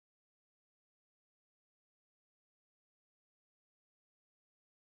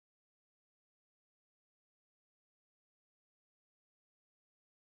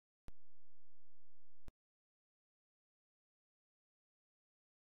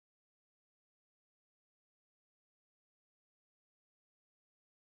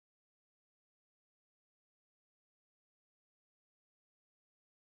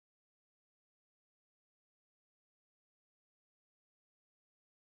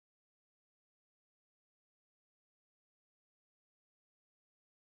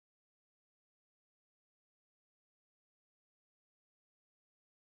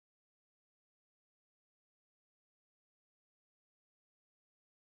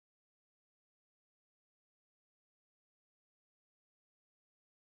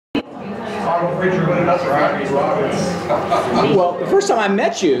Well, the first time I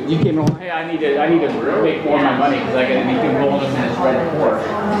met you, you came along, hey, I need to make more of my money because I got anything rolling in this red Porsche.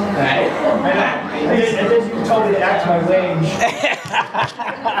 And then you told me to act my wage.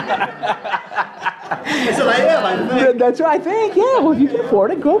 I said, I am, I think. That's what I think, yeah. Well, if you can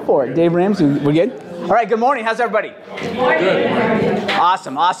afford it, go for it. Dave Ramsey, we're good? All right, good morning. How's everybody? Good morning.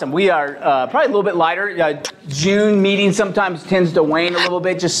 Awesome, awesome. We are probably a little bit lighter. June meeting sometimes tends to wane a little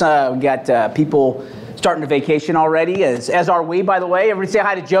bit. Just we got people starting to vacation already, as are we, by the way. Everybody say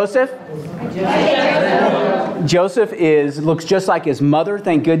hi to Joseph. Hi, Joseph looks just like his mother.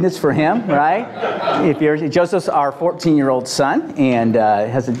 Thank goodness for him, right? Joseph's our 14-year-old son, and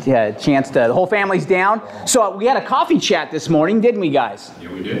has a chance to. The whole family's down. So we had a coffee chat this morning, didn't we, guys?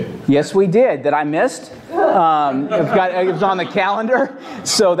 Yeah, we did. Yes, we did. That I missed. It was on the calendar,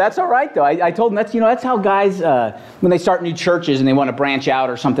 so that's all right though. I told them that's how guys when they start new churches and they want to branch out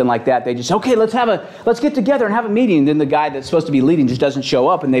or something like that, they just let's get together and have a meeting. And then the guy that's supposed to be leading just doesn't show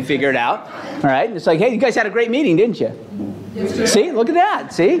up, and they figure it out. All right, and it's like, hey, you guys had a great meeting, didn't you? See, look at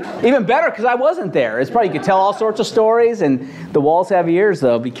that. See, even better because I wasn't there. It's probably you could tell all sorts of stories, and the walls have ears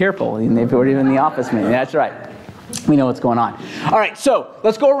though. Be careful. And they've already been in the office meeting. That's right. We know what's going on. All right, so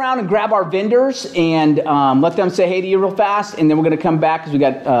let's go around and grab our vendors and let them say hey to you real fast, and then we're going to come back because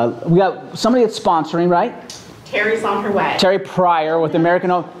we got somebody that's sponsoring, right? Terry's on her way. Terry Pryor with American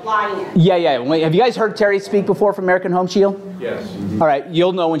Home. Flying in. Yeah. Have you guys heard Terry speak before from American Home Shield? Yes. All right,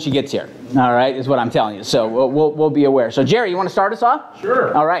 you'll know when she gets here. All right, is what I'm telling you. So we'll be aware. So Jerry, you want to start us off?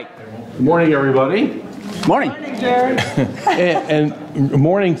 Sure. All right. Good morning, everybody. Morning. Morning, Jerry. and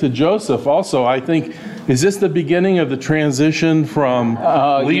morning to Joseph also. I think, is this the beginning of the transition from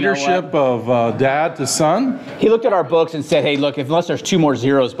leadership of dad to son? He looked at our books and said, hey, look, unless there's 2 more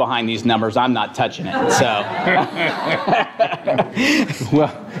zeros behind these numbers, I'm not touching it. So.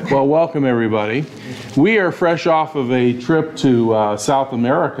 Well, welcome everybody. We are fresh off of a trip to South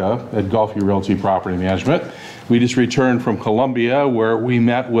America at Gulfview Realty Property Management. We just returned from Colombia, where we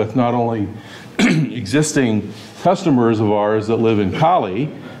met with not only existing customers of ours that live in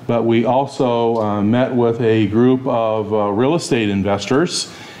Cali, but we also met with a group of real estate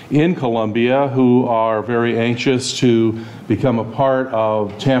investors in Colombia who are very anxious to become a part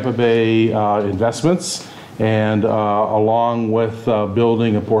of Tampa Bay investments, and along with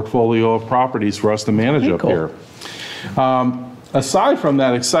building a portfolio of properties for us to manage up here. Aside from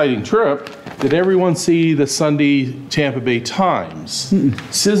that exciting trip, did everyone see the Sunday Tampa Bay Times?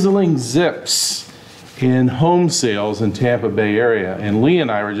 Sizzling zips in home sales in Tampa Bay area. And Lee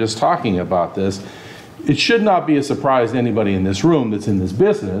and I were just talking about this. It should not be a surprise to anybody in this room that's in this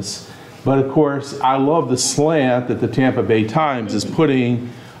business, but of course I love the slant that the Tampa Bay Times is putting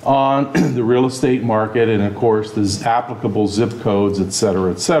on the real estate market, and of course there's applicable zip codes, et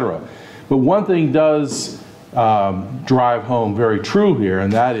cetera, et cetera. But one thing does drive home very true here,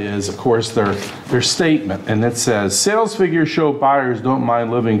 and that is, of course, their statement, and it says, sales figures show buyers don't mind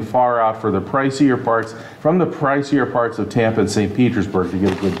living far out from the pricier parts of Tampa and St. Petersburg to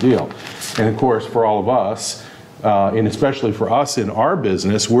get a good deal. And of course, for all of us, and especially for us in our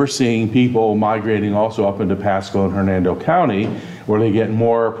business, we're seeing people migrating also up into Pasco and Hernando County, where they get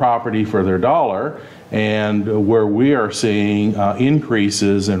more property for their dollar, and where we are seeing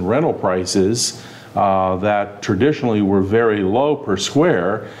increases in rental prices that traditionally were very low per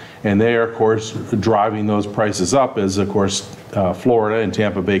square, and they are of course driving those prices up as of course Florida and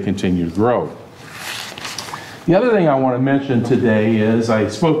Tampa Bay continue to grow. The other thing I want to mention today is I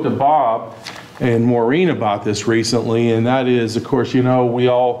spoke to Bob and Maureen about this recently, and that is, of course, we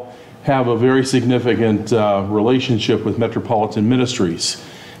all have a very significant relationship with Metropolitan Ministries,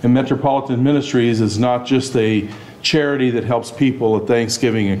 and Metropolitan Ministries is not just a charity that helps people at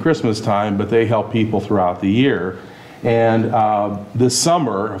Thanksgiving and Christmas time, but they help people throughout the year. And this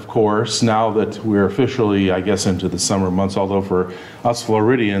summer, of course, now that we're officially, I guess, into the summer months, although for us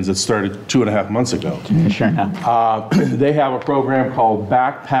Floridians, it started 2.5 months ago. Sure. They have a program called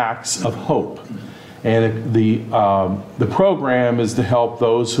Backpacks of Hope. And the program is to help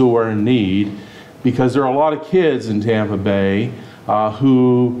those who are in need, because there are a lot of kids in Tampa Bay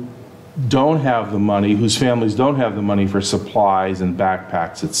who don't have the money, whose families don't have the money for supplies and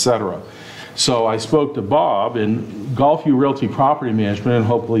backpacks, etc. So I spoke to Bob, and Gulfview Realty Property Management and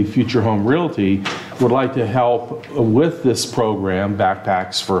hopefully Future Home Realty would like to help with this program,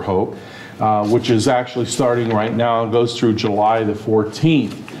 Backpacks for Hope, which is actually starting right now and goes through July the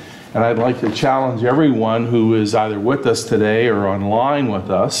 14th. And I'd like to challenge everyone who is either with us today or online with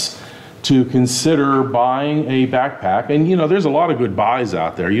us to consider buying a backpack. And there's a lot of good buys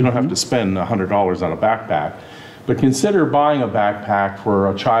out there. You don't have to spend $100 on a backpack. but consider buying a backpack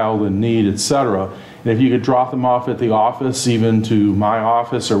for a child in need, etc. And if you could drop them off at the office, even to my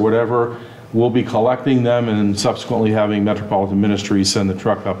office or whatever, we'll be collecting them and subsequently having Metropolitan Ministries send the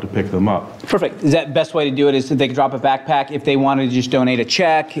truck up to pick them up. Perfect. Is that the best way to do it, is that they can drop a backpack if they wanted to just donate a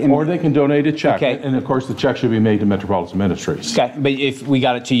check? Or they can donate a check. Okay. And of course, the check should be made to Metropolitan Ministries. Okay, but if we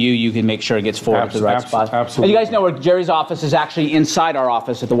got it to you, you can make sure it gets forwarded to the right spot. Absolutely. And you guys know where Jerry's office is actually inside our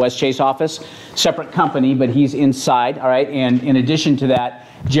office at the West Chase office. Separate company, but he's inside, all right? And in addition to that,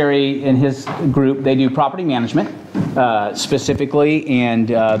 Jerry and his group, they do property management specifically, and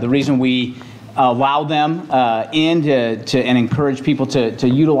the reason we allow them in and encourage people to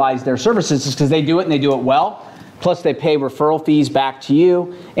utilize their services is because they do it and they do it well. Plus they pay referral fees back to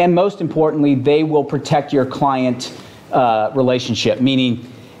you, and most importantly, they will protect your client relationship, meaning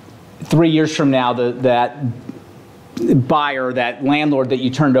 3 years from now, that buyer, that landlord that you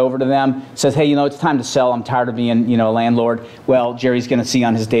turned over to them says, hey, it's time to sell. I'm tired of being, a landlord. Well, Jerry's going to see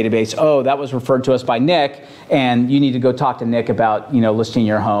on his database, oh, that was referred to us by Nick, and you need to go talk to Nick about, listing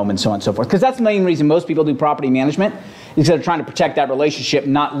your home and so on and so forth. Because that's the main reason most people do property management, is they're trying to protect that relationship,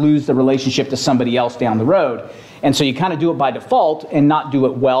 not lose the relationship to somebody else down the road. And so you kind of do it by default and not do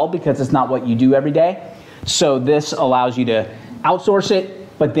it well because it's not what you do every day. So this allows you to outsource it,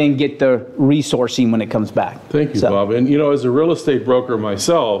 but then get the resourcing when it comes back. Thank you, Bob. And as a real estate broker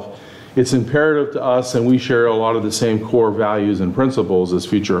myself, it's imperative to us, and we share a lot of the same core values and principles as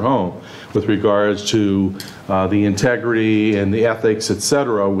Future Home with regards to the integrity and the ethics, et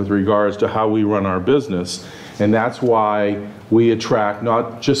cetera, with regards to how we run our business. And that's why we attract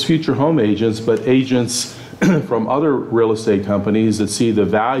not just Future Home agents, but agents from other real estate companies that see the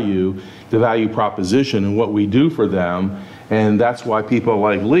value proposition and what we do for them. And that's why people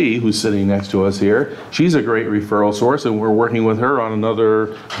like Lee, who's sitting next to us here, she's a great referral source, and we're working with her on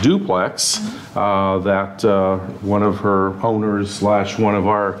another duplex that one of her owners / one of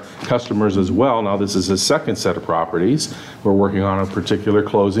our customers as well. Now this is his second set of properties. We're working on a particular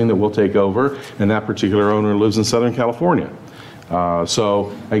closing that we'll take over, and that particular owner lives in Southern California.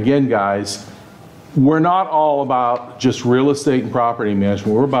 So again, guys, we're not all about just real estate and property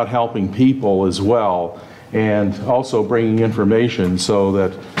management. We're about helping people as well, and also bringing information so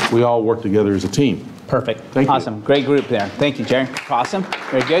that we all work together as a team. Perfect. Thank you. Awesome. Great group there. Thank you, Jerry. Awesome.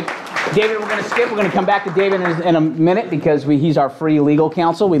 Very good. David, we're going to skip. We're going to come back to David in a minute because he's our free legal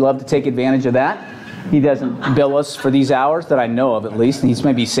counsel. We love to take advantage of that. He doesn't bill us for these hours that I know of, at least, and he's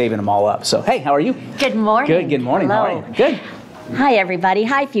maybe saving them all up. So, hey, how are you? Good morning. Good. Good morning. Hello. How are you? Good. Hi, everybody.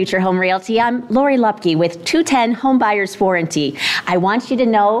 Hi, Future Home Realty. I'm Lori Lupke with 210 Home Buyers Warranty. I want you to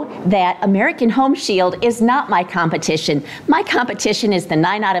know that American Home Shield is not my competition. My competition is the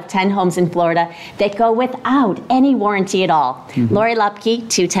 9 out of 10 homes in Florida that go without any warranty at all. Lori Lupke,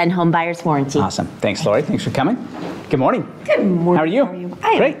 210 Home Buyers Warranty. Awesome. Thanks, Lori. Thanks for coming. Good morning. Good morning. How are you? I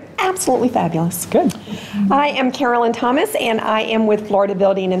am Great. absolutely fabulous. Good. I am Carolyn Thomas, and I am with Florida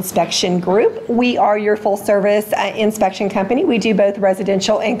Building Inspection Group. We are your full-service inspection company. We do both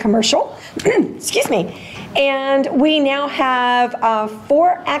residential and commercial. Excuse me. And we now have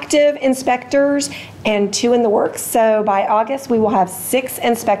 4 active inspectors and 2 in the works. So by August, we will have 6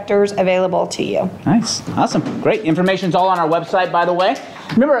 inspectors available to you. Nice. Awesome. Great. Information's all on our website, by the way.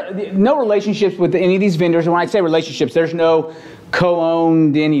 Remember, no relationships with any of these vendors. And when I say relationships, there's no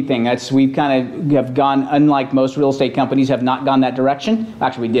co-owned anything. We've kind of have gone, unlike most real estate companies, have not gone that direction.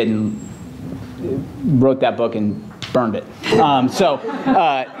 Actually, we did and wrote that book and burned it.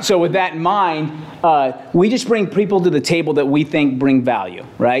 So with that in mind, we just bring people to the table that we think bring value,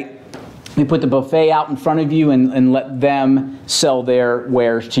 right? We put the buffet out in front of you and let them sell their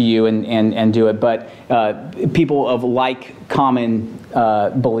wares to you and do it. But people of like common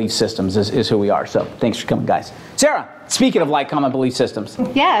belief systems is who we are. So thanks for coming, guys. Sarah, speaking of like common belief systems.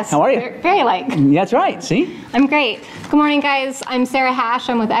 Yes. How are you? Very like. That's right. See? I'm great. Good morning, guys. I'm Sarah Hash.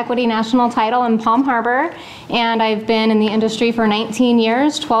 I'm with Equity National Title in Palm Harbor, and I've been in the industry for 19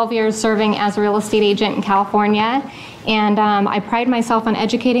 years, 12 years serving as a real estate agent in California. And I pride myself on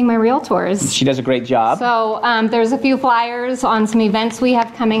educating my realtors. She does a great job. So there's a few flyers on some events we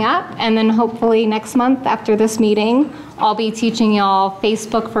have coming up, and then hopefully next month after this meeting, I'll be teaching y'all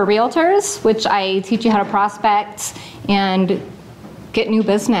Facebook for Realtors, which I teach you how to prospect and get new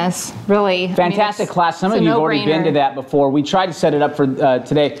business, really. Fantastic class. Some of you have already been to that before. We tried to set it up for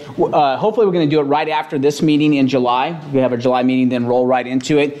today. Hopefully we're going to do it right after this meeting in July. We have a July meeting, then roll right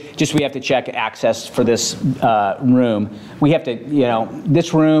into it. Just we have to check access for this room. We have to,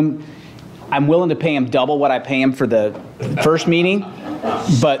 this room, I'm willing to pay him double what I pay him for the first meeting,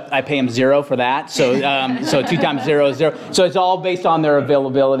 but I pay them 0 for that. So, so 2 times 0 is 0. So it's all based on their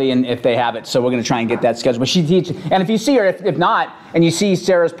availability and if they have it. So we're going to try and get that scheduled. But she teaches, and if you see her, if not, and you see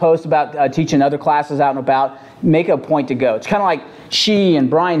Sarah's post about teaching other classes out and about, make a point to go. It's kind of like she and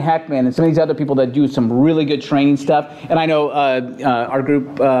Brian Heckman and some of these other people that do some really good training stuff. And I know our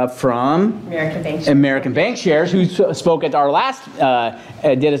group from American Bank Shares, who spoke at our last,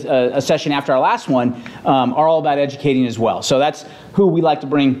 did a session after our last one, are all about educating as well. So that's who we like to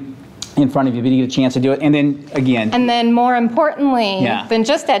bring in front of you, but you get a chance to do it. And then again. And then more importantly than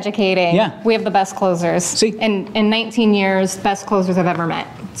just educating, we have the best closers. See? In 19 years, best closers I've ever met.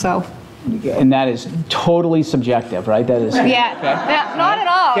 So. And that is totally subjective, right? That is. Yeah, not at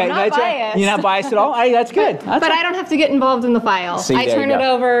all. Okay, not biased. You're not biased at all? All right, that's good. But I don't have to get involved in the file. See, I turn it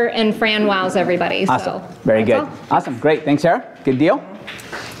over and Fran wows everybody. Awesome. So Very good. Awesome. Great. Thanks, Sarah. Good deal.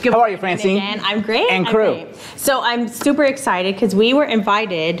 Good How are you, Francine? Again. I'm great. And I'm crew. great. So I'm super excited because we were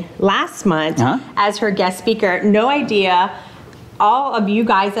invited last month as her guest speaker. No idea. All of you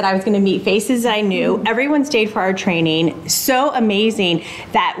guys that I was going to meet, faces I knew, everyone stayed for our training. So amazing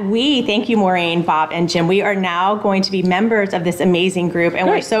that we, thank you Maureen, Bob, and Jim, we are now going to be members of this amazing group, and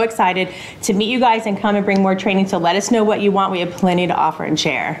we're so excited to meet you guys and come and bring more training. So let us know what you want. We have plenty to offer and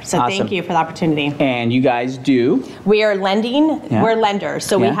share. So thank you for the opportunity. And you guys do? We are lending. We're lenders.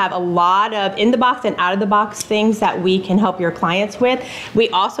 So we have a lot of in the box and out of the box things that we can help your clients with. We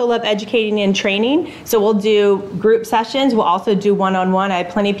also love educating and training. So we'll do group sessions. We'll also do one-on-one. I have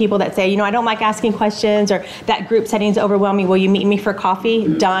plenty of people that say, you know, I don't like asking questions, or that group setting is overwhelming. Will you meet me for coffee?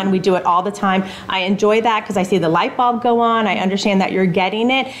 Done. We do it all the time. I enjoy that because I see the light bulb go on. I understand that you're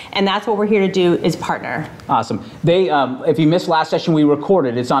getting it, and that's what we're here to do, is partner. Awesome. They, if you missed last session, we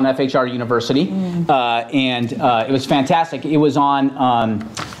recorded. It's on FHR University, and it was fantastic. It was on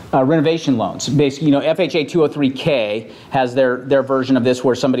renovation loans. Basically, you know, FHA 203K has their version of this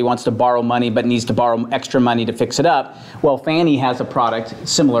where somebody wants to borrow money but needs to borrow extra money to fix it up. Well, Fannie has a product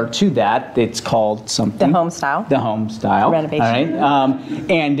similar to that. It's called something. The Home Style. The Home Style. Renovation. All right.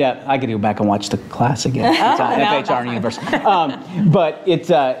 And I got to go back and watch the class again. It's on FHR University. But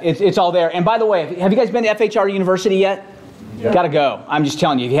it's all there. And by the way, have you guys been to FHR University yet? Yeah. Got to go. I'm just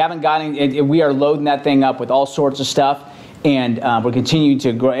telling you, if you haven't gotten it, we are loading that thing up with all sorts of stuff. And we're continuing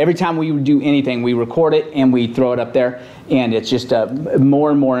to grow. Every time we do anything, we record it and we throw it up there. And it's just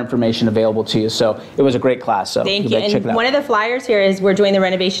more and more information available to you. So it was a great class. So thank you. And one of the flyers here is we're doing the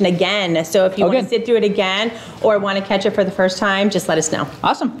renovation again. So if you want to sit through it again or want to catch it for the first time, just let us know.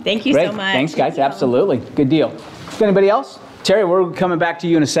 Awesome. Thank you so much. Thanks, guys. Absolutely. Good deal. Anybody else? Terry, we're coming back to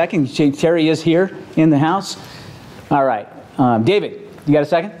you in a second. Terry is here in the house. All right. David, you got a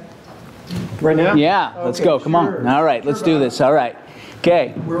second? Right now? Yeah, let's go. Come on. All right, let's do this. All right. Okay.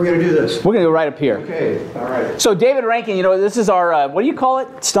 Where are we going to do this? We're going to go right up here. Okay, all right. So David Rankin, you know, this is our, what do you call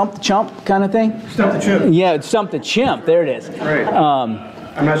it? Stump the chump kind of thing? Stump the chimp. Yeah, it's Stump the Chimp. There it is. Right.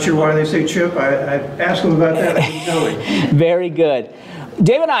 I'm not sure why they say chimp. I asked them about that. I didn't know it. Very good.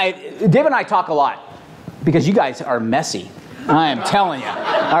 David and I talk a lot because you guys are messy. I am telling you.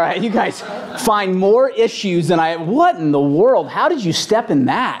 All right, you guys find more issues than what in the world? How did you step in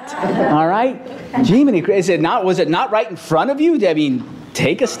that? All right? Jiminy, was it not right in front of you? I mean,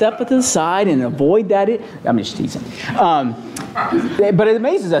 take a step to the side and avoid that. I'm just teasing. But it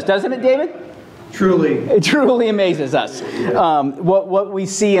amazes us, doesn't it, David? Truly. It truly amazes us what we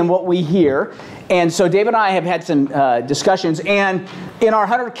see and what we hear. And so David and I have had some discussions. And in our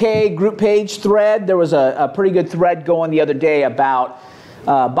 100K group page thread, there was a pretty good thread going the other day about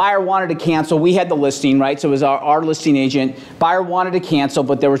buyer wanted to cancel. We had the listing, right? So it was our listing agent. Buyer wanted to cancel,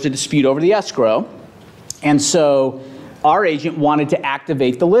 but there was a dispute over the escrow. And so our agent wanted to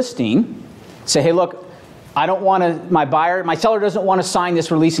activate the listing. Say, hey, look, I don't want to, my seller doesn't want to sign this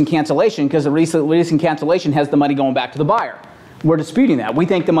release and cancellation because the release and cancellation has the money going back to the buyer. We're disputing that. We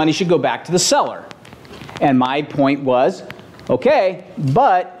think the money should go back to the seller. And my point was, okay,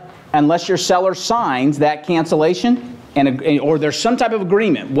 but unless your seller signs that cancellation or there's some type of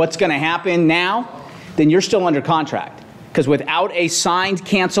agreement, what's going to happen now, then you're still under contract. Because without a signed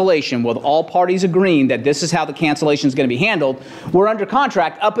cancellation, with all parties agreeing that this is how the cancellation is going to be handled, we're under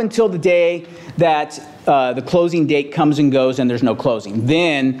contract up until the day that the closing date comes and goes and there's no closing.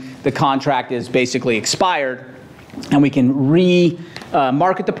 Then the contract is basically expired and we can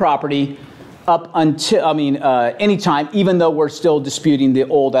re-market the property up until, anytime, even though we're still disputing the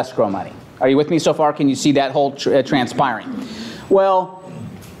old escrow money. Are you with me so far? Can you see that whole transpiring? Well,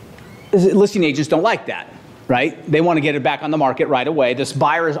 listing agents don't like that. Right? They want to get it back on the market right away. This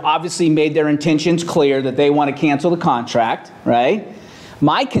buyer has obviously made their intentions clear that they want to cancel the contract, right?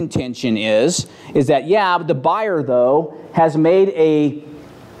 My contention is that, yeah, the buyer, though, has made a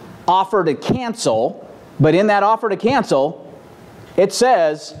offer to cancel, but in that offer to cancel, it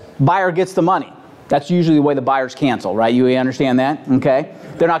says buyer gets the money. That's usually the way the buyers cancel, right? You understand that? Okay?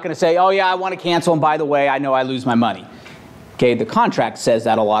 They're not going to say, oh, yeah, I want to cancel, and by the way, I know I lose my money. Okay, the contract says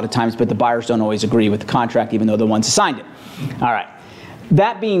that a lot of times, but the buyers don't always agree with the contract, even though they're the ones who signed it. All right.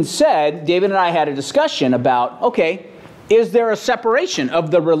 That being said, David and I had a discussion about, okay, is there a separation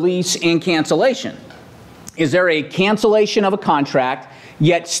of the release and cancellation? Is there a cancellation of a contract,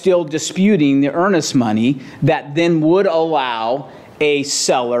 yet still disputing the earnest money that then would allow a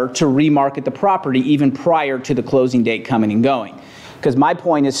seller to remarket the property even prior to the closing date coming and going? Because my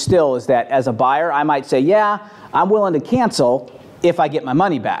point is still is that as a buyer, I might say, yeah, I'm willing to cancel if I get my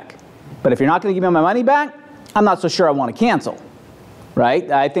money back. But if you're not going to give me my money back, I'm not so sure I want to cancel,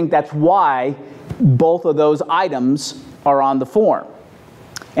 right? I think that's why both of those items are on the form.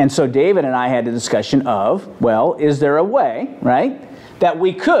 And so David and I had a discussion of, well, is there a way, right, that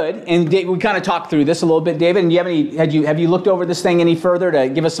we could, and we kind of talked through this a little bit, David, and do you have any, have you looked over this thing any further to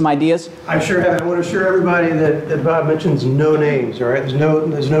give us some ideas? I sure have. I want to assure everybody that Bob mentions no names, all right? There's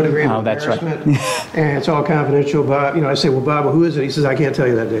no degree of embarrassment, right. And it's all confidential. Bob, I say, well, Bob, who is it? He says, I can't tell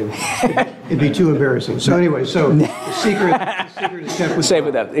you that, David. It'd be too embarrassing. So anyway, so the secret is kept with Safe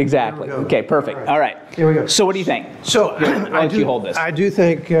with that, exactly. Okay, perfect. All right. Here we go. So what do you think? So why don't you hold this? I do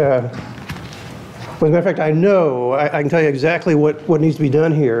think, well, as a matter of fact, I know, I can tell you exactly what needs to be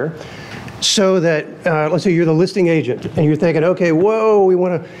done here so that, let's say you're the listing agent and you're thinking, okay, whoa, we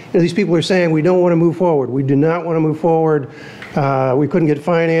want to, these people are saying we don't want to move forward. We do not want to move forward. We couldn't get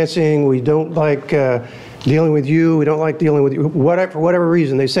financing. We don't like dealing with you. We don't like dealing with you. For whatever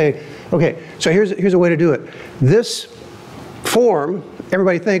reason, they say, okay, so here's a way to do it. This form,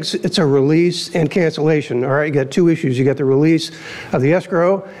 everybody thinks it's a release and cancellation. All right, you got two issues. You got the release of the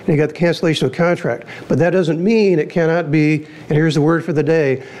escrow and you got the cancellation of contract. But that doesn't mean it cannot be, and here's the word for the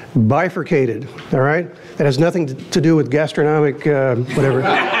day, bifurcated. All right, that has nothing to do with gastronomic whatever.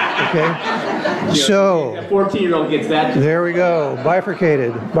 Okay, so a 14-year-old gets that. There we go,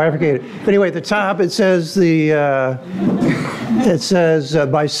 bifurcated. But anyway, at the top it says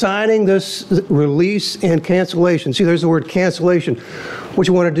by signing this release and cancellation. See, there's the word cancellation. What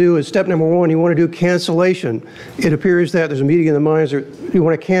you want to do is step number one, you want to do cancellation. It appears that there's a meeting in the minds that you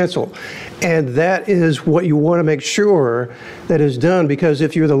want to cancel. And that is what you want to make sure that is done, because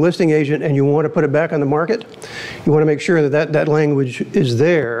if you're the listing agent and you want to put it back on the market, you want to make sure that language is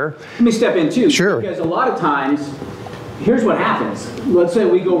there. Let me step in too. Sure. Because a lot of times, here's what happens. Let's say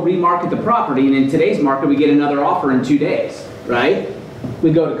we go remarket the property, and in today's market we get another offer in 2 days, right?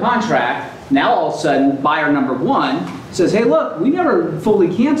 We go to contract, now all of a sudden buyer number one says, hey look, we never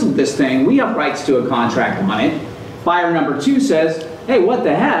fully canceled this thing, we have rights to a contract on it. Buyer number two says, hey, what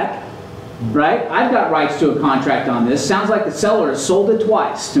the heck, right? I've got rights to a contract on this. Sounds like the seller has sold it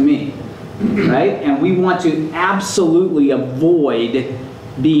twice to me, right? And we want to absolutely avoid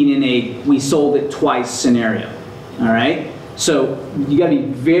being in a we sold it twice scenario, all right? So you got to be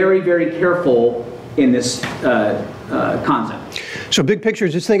very, very careful in this concept. So big picture,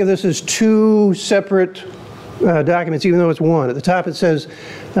 just think of this as two separate documents, even though it's one. At the top it says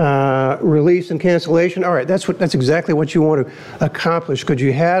release and cancellation. All right, that's exactly what you want to accomplish, because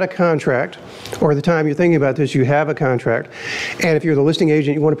you had a contract, or at the time you're thinking about this, you have a contract. And if you're the listing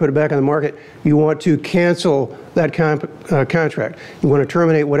agent, you want to put it back on the market, you want to cancel that contract. You want to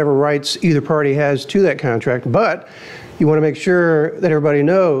terminate whatever rights either party has to that contract, but you want to make sure that everybody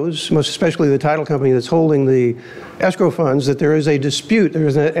knows, most especially the title company that's holding the escrow funds, that there is a dispute, there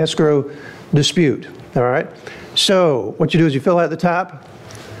is an escrow dispute. All right, so what you do is you fill out the top,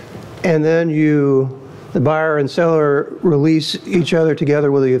 and then the buyer and seller release each other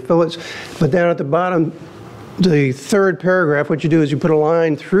together with the affiliates. But down at the bottom, the third paragraph, what you do is you put a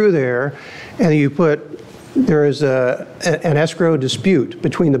line through there, and you put, there is an escrow dispute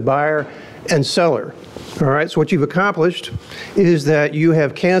between the buyer and seller. All right, so what you've accomplished is that you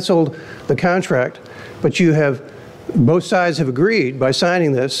have canceled the contract, but you have, both sides have agreed by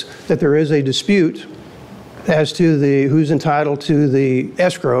signing this that there is a dispute as to who's entitled to the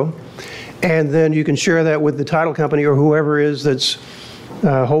escrow, and then you can share that with the title company or whoever is that's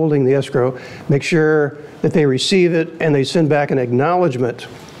holding the escrow. Make sure that they receive it and they send back an acknowledgement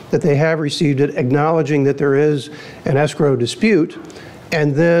that they have received it, acknowledging that there is an escrow dispute.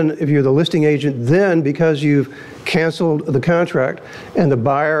 And then if you're the listing agent, then because you've canceled the contract and the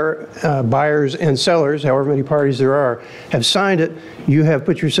buyers and sellers, however many parties there are, have signed it, you have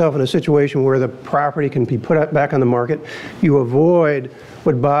put yourself in a situation where the property can be put back on the market. You avoid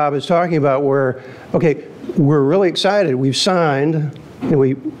what Bob is talking about, where, okay, we're really excited, we've signed, and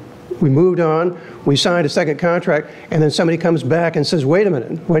we moved on, we signed a second contract, and then somebody comes back and says, wait a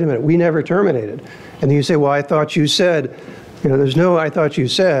minute, we never terminated. And then you say, well, I thought you said, there's no I thought you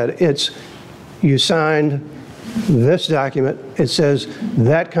said. It's you signed this document. It says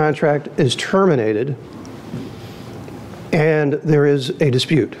that contract is terminated, and there is a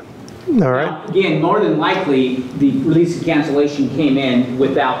dispute. All right? Now, again, more than likely, the release and cancellation came in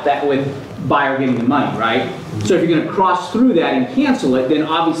without that, with buyer getting the money, right? So if you're going to cross through that and cancel it, then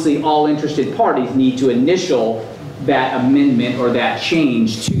obviously all interested parties need to initial that amendment or that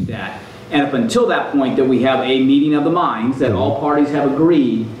change to that. And up until that point that we have a meeting of the minds that all parties have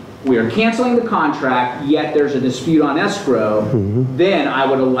agreed we are canceling the contract, yet there's a dispute on escrow, then I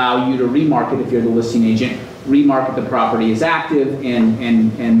would allow you to remarket if you're the listing agent, remarket the property as active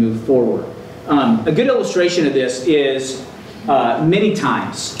and move forward. A good illustration of this is many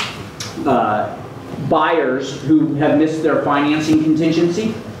times buyers who have missed their financing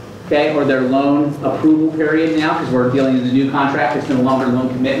contingency, okay, or their loan approval period now, because we're dealing in the new contract, it's no longer loan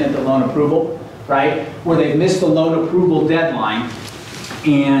commitment, but loan approval, right? Where they've missed the loan approval deadline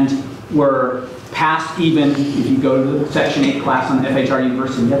and were past even, if you go to the Section 8 class on FHR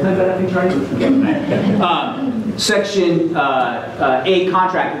University, you have that FHR University? Section 8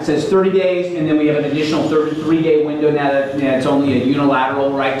 contract, it says 30 days, and then we have an additional 3-day window now that it's only a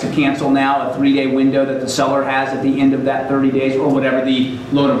unilateral right to cancel now, a 3-day window that the seller has at the end of that 30 days, or whatever the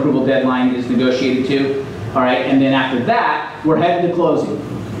loan approval deadline is negotiated to. All right, and then after that, we're headed to closing.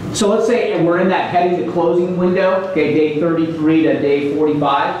 So let's say we're in that heading to closing window, okay, day 33 to day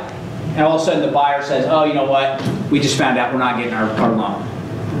 45, and all of a sudden the buyer says, oh, you know what, we just found out we're not getting our loan.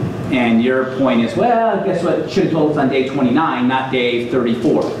 And your point is, well, guess what, should have told us on day 29, not day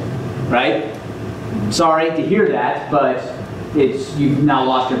 34, right? Sorry to hear that, but you've now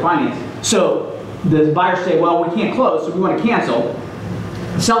lost your financing. So the buyers say, well, we can't close, so we want to cancel.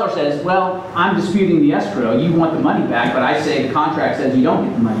 The seller says, well, I'm disputing the escrow, you want the money back, but I say the contract says you don't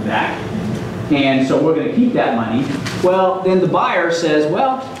get the money back, and so we're going to keep that money. Well, then the buyer says,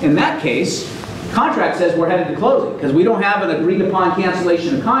 well, in that case, contract says we're headed to closing because we don't have an agreed upon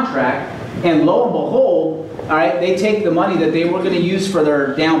cancellation of contract, and lo and behold, all right, they take the money that they were going to use for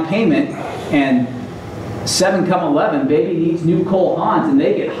their down payment, and 7 come 11, baby needs new Cole Haans, and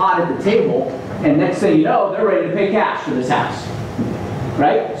they get hot at the table, and next thing you know, they're ready to pay cash for this house.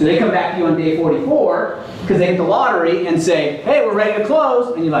 Right? So they come back to you on day 44 because they hit the lottery and say, hey, we're ready to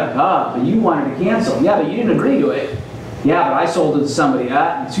close. And you're like, but you wanted to cancel. Yeah, but you didn't agree to it. Yeah, but I sold it to somebody.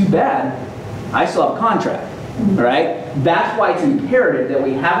 Too bad. I still have a contract. All right? That's why it's imperative that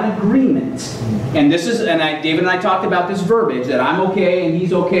we have an agreement. And this is, David and I talked about this verbiage that I'm okay and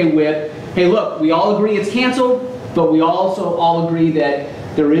he's okay with. Hey, look, we all agree it's canceled, but we also all agree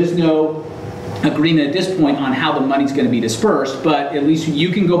that there is no agreement at this point on how the money's going to be dispersed, but at least you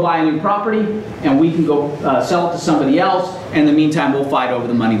can go buy a new property and we can go sell it to somebody else, and in the meantime we'll fight over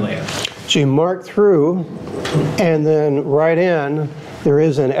the money later. So you mark through and then write in there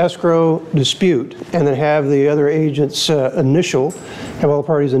is an escrow dispute, and then have the other agent's initial, have all the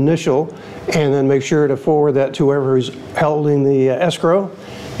parties initial, and then make sure to forward that to whoever is holding the escrow,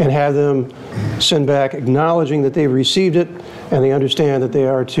 and have them send back acknowledging that they've received it and they understand that they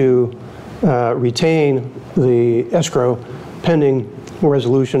are to retain the escrow pending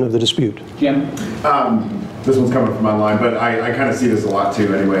resolution of the dispute. Jim? This one's coming from online, but I kind of see this a lot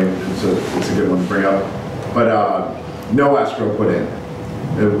too anyway, so it's a good one to bring up. But no escrow put in.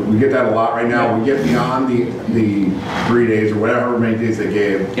 We get that a lot right now. We get beyond the 3 days or whatever many days they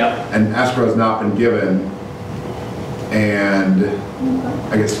gave, and escrow has not been given, and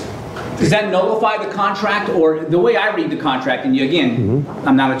I guess does that nullify the contract? Or the way I read the contract, and you, again,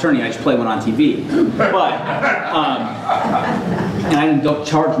 I'm not an attorney, I just play one on TV, but, and I don't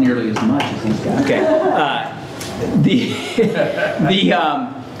charge nearly as much as these guys. Okay.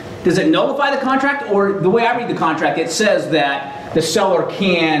 Does it nullify the contract? Or the way I read the contract, it says that the seller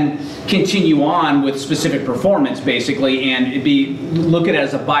can continue on with specific performance, basically, and look at it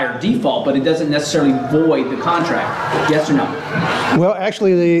as a buyer default, but it doesn't necessarily void the contract. Yes or no? Well,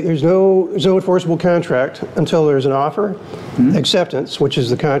 actually, there's no enforceable contract until there's an offer, acceptance, which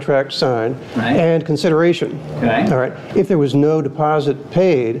is the contract signed, and consideration. Okay. All right. If there was no deposit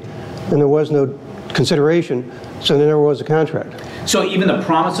paid, then there was no consideration, so then there was a contract. So even the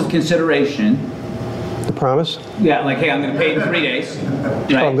promise of consideration. The promise? Yeah, like, hey, I'm going to pay in 3 days.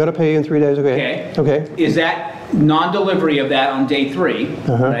 Right? Oh, I'm going to pay you in 3 days, okay. Okay. Is that non-delivery of that on day 3,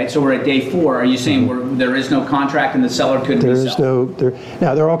 right? So we're at day 4. Are you saying there is no contract and the seller couldn't resell?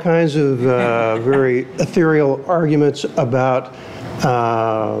 Now, there are all kinds of very ethereal arguments about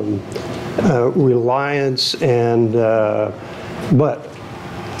reliance and, but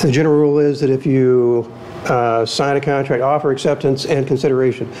The general rule is that if you sign a contract, offer acceptance and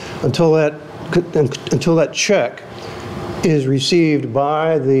consideration, until that check is received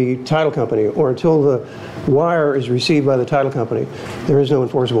by the title company, or until the wire is received by the title company, there is no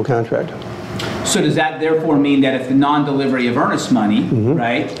enforceable contract. So does that therefore mean that if the non-delivery of earnest money,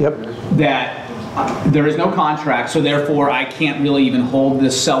 right? Yep. That there is no contract, so therefore I can't really even hold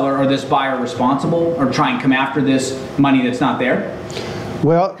this seller or this buyer responsible, or try and come after this money that's not there?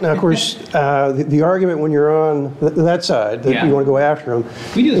 Well, now of course, the argument when you're on that side, that you want to go after them.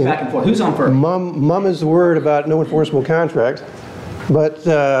 We do this back and forth. Who's on first? Mum is the word about no enforceable contract. But,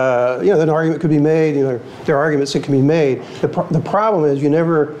 then an argument could be made, there are arguments that can be made. The problem is you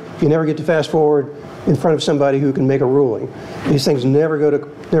never get to fast forward in front of somebody who can make a ruling. These things never go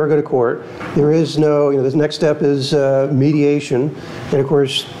to court. There is no, the next step is mediation. And of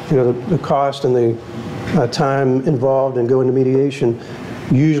course, the cost and the time involved in going to mediation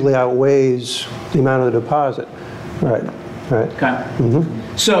usually outweighs the amount of the deposit. Right. Okay.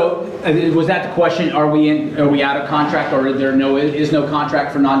 So was that the question? Are we out of contract, or is no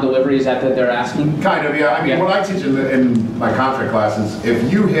contract for non-delivery? Is that they're asking? Kind of, yeah. I mean, what I teach in my contract classes,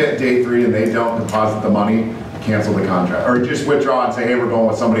 if you hit day 3 and they don't deposit the money, cancel the contract, or just withdraw and say, hey, we're going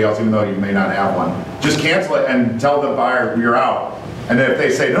with somebody else, even though you may not have one. Just cancel it and tell the buyer you're out. And then if they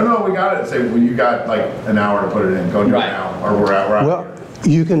say, no, we got it, say, well, you got like an hour to put it in. Go do it now, or we're out. Well,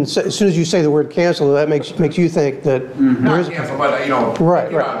 you can say, as soon as you say the word cancel, that makes you think that there is cancel, but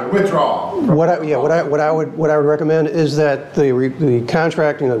right. Withdraw. What I would recommend is that the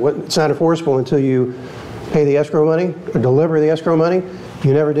contract, it's not enforceable until you pay the escrow money or deliver the escrow money.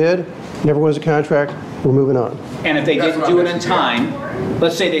 You never did. Never was a contract. We're moving on. And if they didn't do it in time,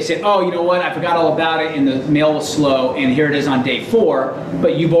 let's say they said, oh, you know what, I forgot all about it and the mail was slow and here it is on day 4,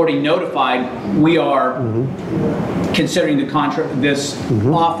 but you've already notified we are considering the contract, this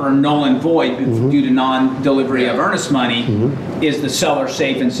offer null and void due to non-delivery of earnest money. Is the seller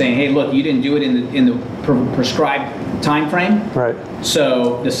safe in saying, hey, look, you didn't do it in the prescribed time frame? Right.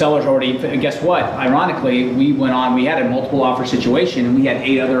 So the seller's already, guess what? Ironically, we had a multiple offer situation and we had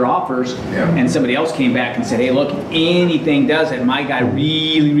 8 other offers, and somebody else came back and said, hey, look, if anything does it, my guy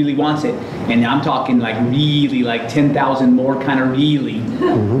really, really wants it. And I'm talking like really, like 10,000 more kind of really,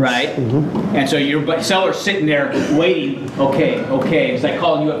 right? And so your seller's sitting there waiting, okay. It's like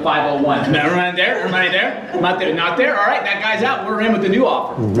calling you at 5:01. Am I there? Not there? All right, that guy's out. We're in with the new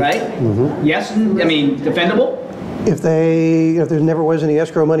offer, right? Yes, I mean, defendable? If there never was any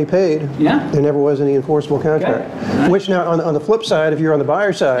escrow money paid, there never was any enforceable contract. Okay. Which now, on the flip side, if you're on the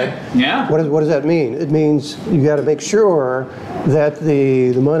buyer side, what does that mean? It means you got to make sure that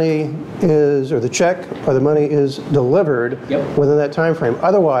the money is, or the check or the money is delivered within that time frame.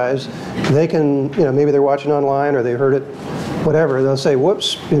 Otherwise, they can, maybe they're watching online or they heard it, whatever. They'll say,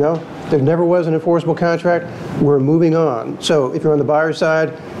 whoops, there never was an enforceable contract. We're moving on. So if you're on the buyer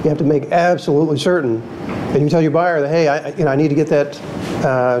side, you have to make absolutely certain. And you tell your buyer that, hey, I need to get that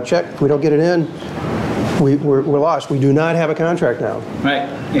check. If we don't get it in, we're lost. We do not have a contract now. Right.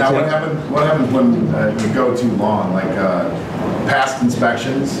 Now, what happens when we go too long, like past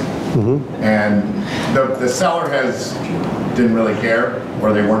inspections, and the seller didn't really care,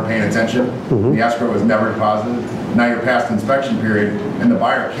 or they weren't paying attention. The escrow was never deposited. Now you're past inspection period, and the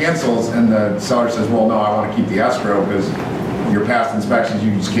buyer cancels, and the seller says, well, no, I want to keep the escrow because your past inspections,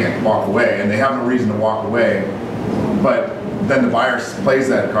 you just can't walk away, and they have no reason to walk away. But then the buyer plays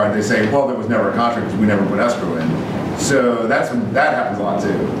that card. They say, well, there was never a contract because we never put escrow in. So that happens a lot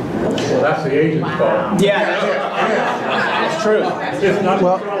too. Well, that's the agent's fault. Yeah, it's true. It's not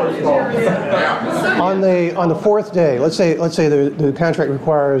the seller's fault. On the 4th day, let's say the contract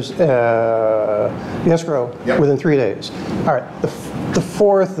requires the escrow within 3 days. All right, the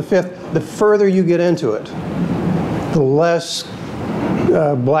 4th, the 5th, the further you get into it, the less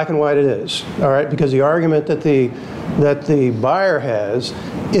black and white it is. All right, because the argument that the buyer has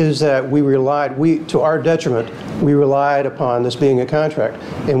is that to our detriment, we relied upon this being a contract,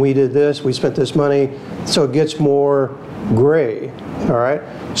 and we did this, we spent this money, so it gets more gray. All right,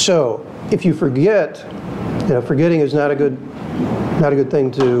 so if you forget, forgetting is not a good thing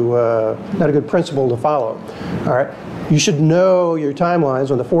to, not a good principle to follow. All right. You should know your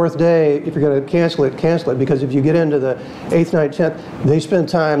timelines on the 4th day. If you're going to cancel it, because if you get into the 8th, 9th, 10th, they spend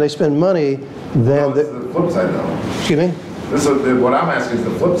time, they spend money, then... It's the flip side, though. Excuse me? What I'm asking is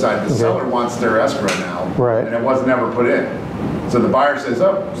the flip side. The seller wants their escrow now, and it was never put in. So the buyer says,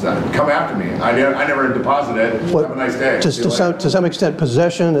 oh, come after me. I never deposited it. Have a nice day. To some extent,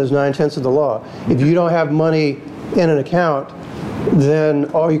 possession is 9/10 of the law. If you don't have money in an account, then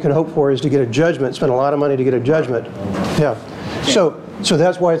all you can hope for is to get a judgment, spend a lot of money to get a judgment. Yeah. So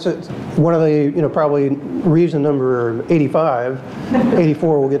that's why it's one of the, probably reason number 85,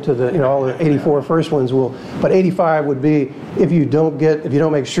 84 we'll get to the, all the 84 first ones will, but 85 would be if you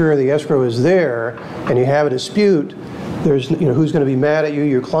don't make sure the escrow is there and you have a dispute, there's, who's going to be mad at you,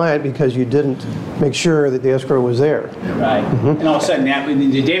 your client, because you didn't make sure that the escrow was there. Right. And all of a sudden,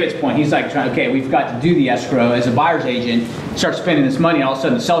 to David's point, he's like, okay, we've got to do the escrow as a buyer's agent, start spending this money, and all of a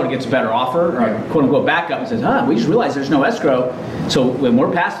sudden the seller gets a better offer, or quote unquote backup, and says, we just realized there's no escrow. So when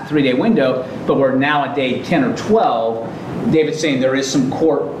we're past the 3-day window, but we're now at day 10 or 12, David's saying there is some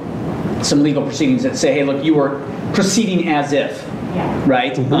legal proceedings that say, hey, look, you were proceeding as if. Yeah.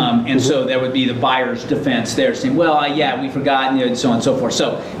 Right? And so there would be the buyer's defense there saying, well, yeah, we forgot, and so on and so forth.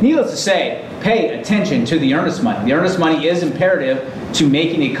 So needless to say, pay attention to the earnest money. The earnest money is imperative to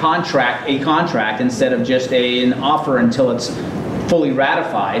making a contract instead of just an offer until it's fully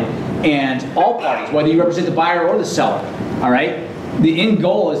ratified. And all parties, whether you represent the buyer or the seller, all right? The end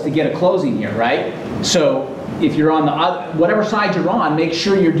goal is to get a closing here, right? So if you're on whatever side you're on, make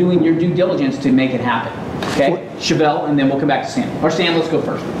sure you're doing your due diligence to make it happen. Okay, Chevelle, and then we'll come back to Sam. Or Sam, let's go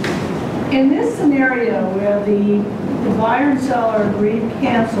first. In this scenario where the buyer and seller agree to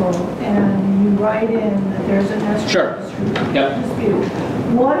cancel and you write in that there's an escrow dispute,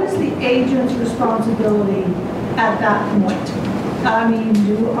 what is the agent's responsibility at that point? I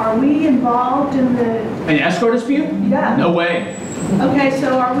mean, are we involved in an escrow dispute? Yeah. No way. Okay,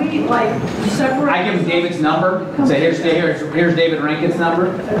 so are we like separate? I give him David's number. Say, here's David Rankin's number.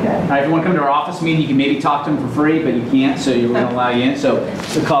 Okay. All right, if you want to come to our office meeting, you can maybe talk to him for free, but you can't, so we're going to allow you in. So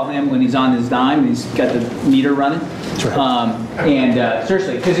call him when he's on his dime and he's got the meter running. That's right.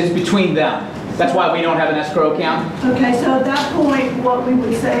 Seriously, because it's between them. That's why we don't have an escrow account. Okay, so at that point, what we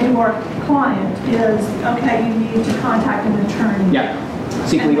would say to our client is, okay, you need to contact an attorney. Yeah.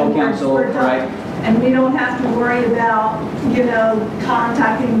 Seek legal counsel, right? And we don't have to worry about,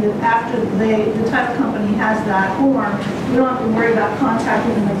 contacting after the title company has that form. We don't have to worry about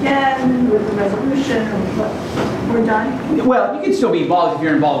contacting them again with the resolution or what. We're done. Well, you can still be involved if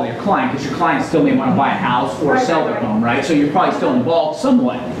you're involved with your client, because your client still may want to buy a house or sell their home, right? So you're probably still involved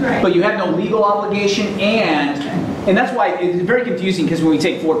somewhat. Right. But you have no legal obligation, and that's why it's very confusing, because when we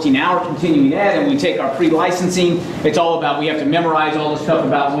take 14-hour continuing ed and we take our pre-licensing, it's all about, we have to memorize all the stuff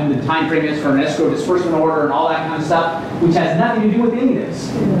about when the time frame is for an escrow disbursement order and all that kind of stuff, which has nothing to do with any of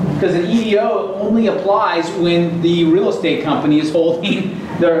this. Because an EDO only applies when the real estate company is holding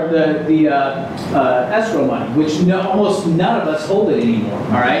the escrow money, which almost none of us hold it anymore.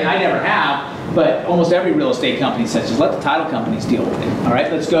 All right, I never have, but almost every real estate company says just let the title companies deal with it. All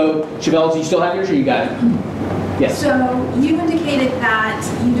right, let's go. Chevelle, do you still have yours, or you got it? Yes. So you indicated that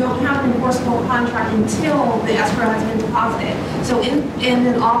you don't have an enforceable contract until the escrow has been deposited. So in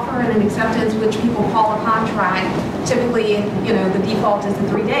an offer and an acceptance, which people call a contract, typically, the default is the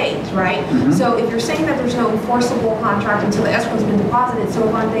 3 days, right? Mm-hmm. So if you're saying that there's no enforceable contract until the escrow has been deposited, so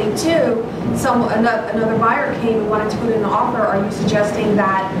if on day 2, another buyer came and wanted to put in an offer, are you suggesting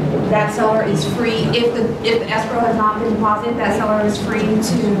that that seller is free, if the escrow has not been deposited, that seller is free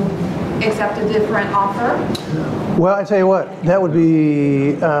to accept a different offer? Well, I tell you what, that would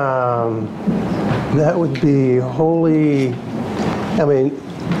be wholly. I mean,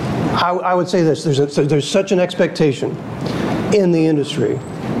 I would say this: there's such an expectation in the industry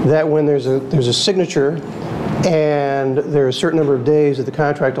that when there's a signature and there are a certain number of days that the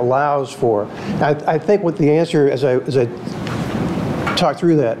contract allows for. I think what the answer, as I talk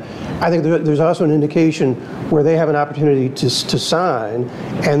through that, I think there's also an indication where they have an opportunity to sign,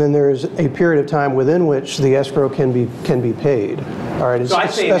 and then there's a period of time within which the escrow can be paid. All right, so I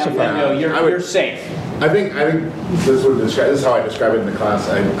say no, you're safe. I think this is how I describe it in the class.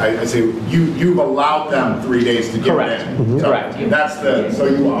 I say you've allowed them 3 days to get it in. Mm-hmm. So Correct. That's so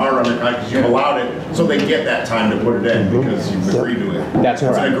you are under contract because you've allowed it, so they get that time to put it in because you've agreed to it. That's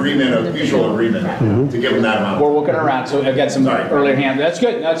correct. It's an agreement, a mutual agreement to give them that amount. We're working around, so I've got some earlier hands. That's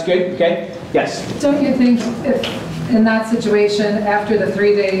good. That's good. Okay. Yes. Don't you think if in that situation, after the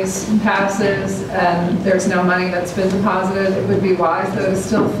 3 days passes and there's no money that's been deposited, it would be wise though to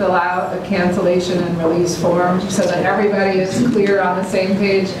still fill out a cancellation and release form so that everybody is clear on the same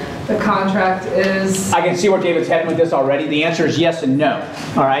page? The contract is... I can see where David's heading with this already. The answer is yes and no.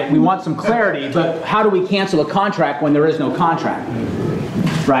 All right, we want some clarity, but how do we cancel a contract when there is no contract?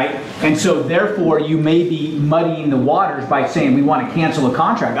 Right? And so therefore you may be muddying the waters by saying we want to cancel a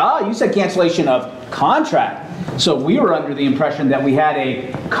contract. Oh, you said cancellation of contract. So we were under the impression that we had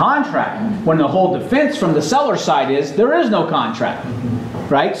a contract when the whole defense from the seller side is there is no contract.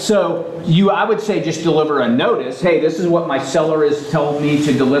 Right? So I would say just deliver a notice. Hey, this is what my seller has told me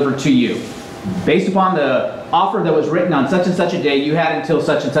to deliver to you. Based upon the offer that was written on such and such a day, you had until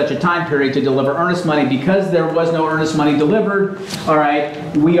such and such a time period to deliver earnest money. Because there was no earnest money delivered, all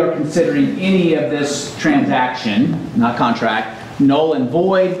right, we are considering any of this transaction, not contract, null and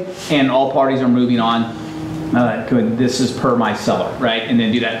void, and all parties are moving on. This is per my seller, right? And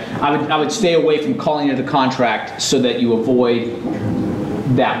then do that. I would stay away from calling it a contract so that you avoid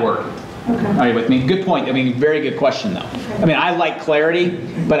that word. Okay. Are you with me? Good point. I mean, very good question, though. Okay. I mean, I like clarity,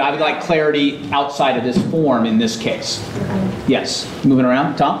 but I would like clarity outside of this form in this case. Okay. Yes. Moving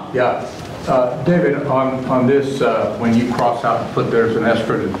around. Tom? Yeah. David, on this, when you cross out and put there's an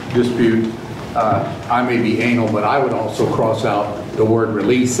escrow dispute, I may be anal, but I would also cross out the word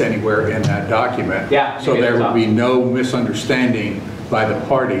release anywhere in that document. Yeah. So there would be no misunderstanding by the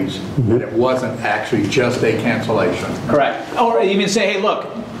parties that it wasn't actually just a cancellation. Correct. Or even say, hey, look,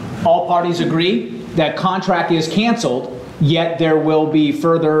 all parties agree that contract is canceled, yet there will be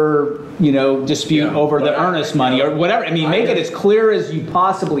further, dispute over the earnest money or whatever. I mean, make it as clear as you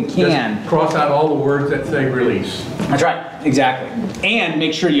possibly can. Just cross out all the words that say release. That's right. Exactly. And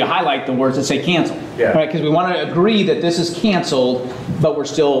make sure you highlight the words that say cancel. Yeah. Right? Because we want to agree that this is canceled, but we're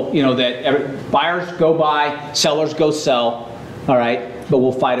still, that buyers go buy, sellers go sell. All right. But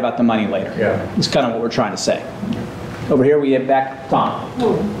we'll fight about the money later. Yeah. It's kind of what we're trying to say. Over here, we have back Tom.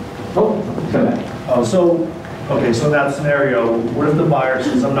 Come back. So in that scenario, what if the buyer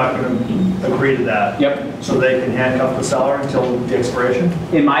says, I'm not going to agree to that? Yep. So they can handcuff the seller until the expiration?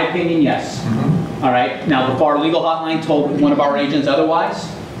 In my opinion, yes. Mm-hmm. All right. Now, the FAR Legal Hotline told one of our agents otherwise.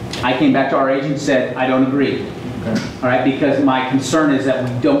 I came back to our agent and said, I don't agree. Okay. All right, because my concern is that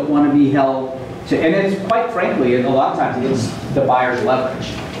we don't want to be held to, and it's quite frankly, a lot of times it's the buyer's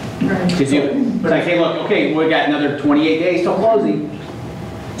leverage. Because it's like, hey, look, okay, we got another 28 days till closing.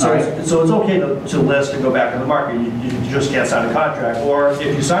 So it's okay to list and go back to the market. You just can't sign a contract, or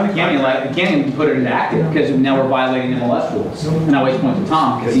if you sign a contract, you can't even put it into active because now we're violating MLS rules. And I always point to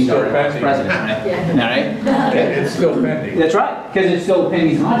Tom because he's our president, right? Yeah. All right. Okay. It's still pending. That's right, because it's still a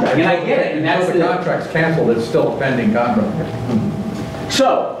pending contract, and I get it. And that's the contract's canceled. It's still a pending contract.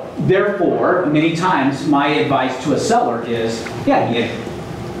 So therefore, many times my advice to a seller is,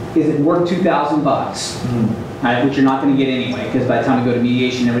 is it worth $2,000? Which you're not going to get anyway, because by the time we go to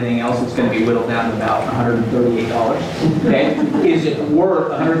mediation and everything else, it's going to be whittled down to about $138. Okay, is it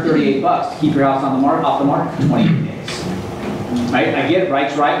worth $138 to keep your house on the off the market for 28 days? Right? I get it,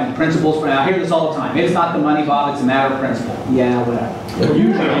 right's right, and principles. I hear this all the time. It's not the money, Bob. It's a matter of principle. Yeah, whatever.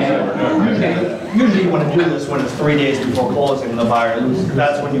 Usually you want to do this when it's 3 days before closing, and the buyer loses.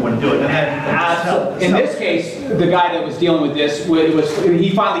 That's when you want to do it. And in this case, the guy that was dealing with this, he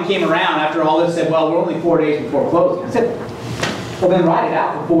finally came around after all this and said, well, we're only 4 days before closing. I said, well, then write it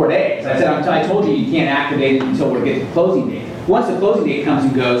out for 4 days. I said, I told you can't activate it until we get to the closing date. Once the closing date comes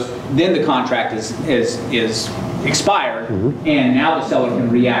and goes, then the contract is expired, and now the seller can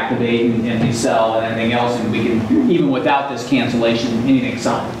reactivate and resell and everything else, and we can, even without this cancellation, anything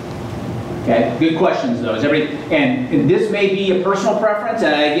signed. Okay, good questions though. And this may be a personal preference,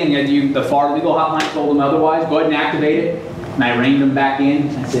 and again, the FAR Legal Hotline told them otherwise. Go ahead and activate it, and I reined them back in.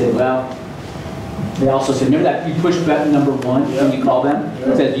 I said, well, they also said, remember that you push button number 1 when you call them?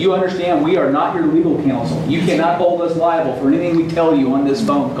 It says, you understand we are not your legal counsel. You cannot hold us liable for anything we tell you on this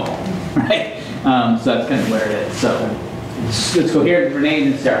phone call, right? So that's kind of where it is. So let's go here to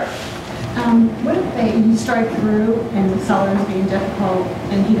Renee and Sarah. What if you strike through and the seller is being difficult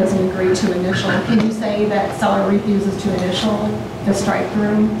and he doesn't agree to initial? Can you say that seller refuses to initial the strike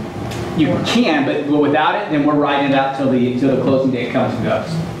through? You can, but without it, then we're writing it out till the closing date comes and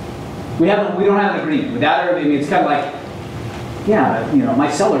goes. We don't have an agreement. Without it, I mean, it's kind of like, my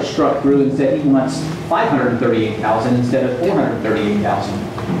seller struck through and said he wants $538,000 instead of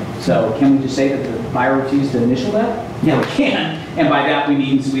 $438,000. So can we just say that the buyer refused to initial that? Yeah, we can. And by that we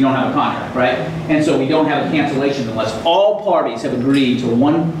mean we don't have a contract, right? And so we don't have a cancellation unless all parties have agreed to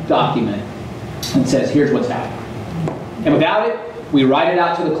one document that says, here's what's happening. And without it, we write it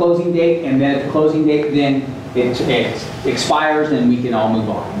out to the closing date, and then at the closing date, then it expires and we can all move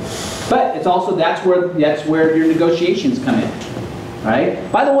on. But it's also, that's where your negotiations come in,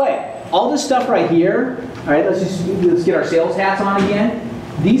 right? By the way, all this stuff right here, all right, let's get our sales hats on again.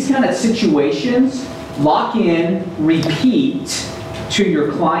 These kind of situations lock in, repeat to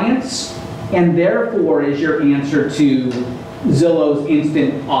your clients, and therefore is your answer to Zillow's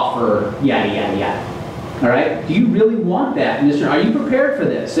instant offer, yada, yada, yada. All right? Do you really want that? Are you prepared for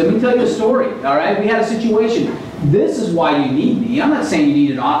this? Let me tell you a story. All right? We had a situation. This is why you need me. I'm not saying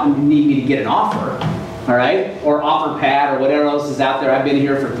you need me to get an offer. All right? Or offer pad or whatever else is out there. I've been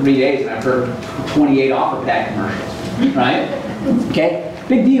here for 3 days and I've heard 28 offer pad commercials. Right? Okay?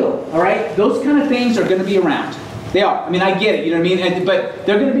 Big deal, all right? Those kind of things are going to be around. They are. I mean, I get it, you know what I mean? But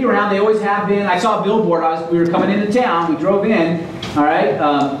they're going to be around. They always have been. I saw a billboard. We were coming into town. We drove in, all right?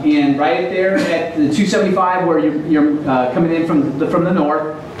 And right there at the 275 where you're coming in from the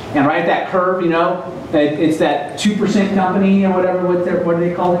north, and right at that curve, you know, it's that 2% company or whatever. What do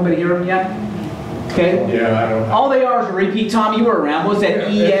they call them? Anybody hear them yet? Okay. Yeah, I don't know. All they are is a repeat. Tom, you were around. What was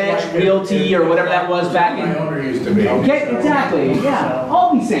that EX Realty or whatever that was back in? My owner used to be. Okay, exactly. Yeah,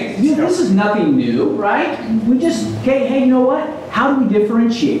 all these things. This is nothing new, right? We just, okay, hey, you know what? How do we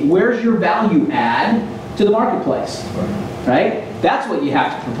differentiate? Where's your value add to the marketplace? Right? That's what you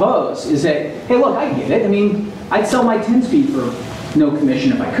have to propose. Is that, hey, look, I get it. I mean, I'd sell my 10-speed for no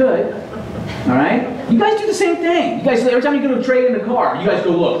commission if I could. All right? You guys do the same thing. You guys, every time you go to trade in a car, you guys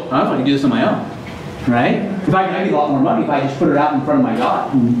go, look, I don't know if I can do this on my own. Right? If I can make a lot more money if I just put it out in front of my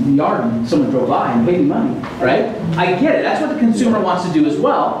yard and someone drove by and paid me money. Right? I get it. That's what the consumer wants to do as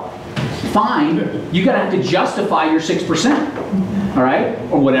well. Fine. You're going to have to justify your 6%. All right?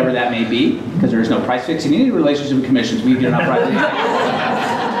 Or whatever that may be, because there is no price fixing in any relationship with commissions. We do not price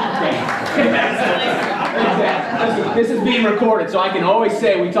This is being recorded, so I can always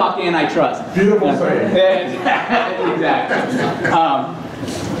say we talk antitrust. Beautiful saying. Exactly.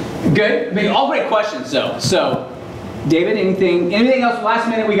 Good. I mean, all great questions, though. So, David, anything else? Last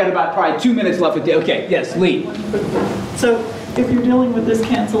minute, we got about probably 2 minutes left with David. Okay, yes, Lee. So, if you're dealing with this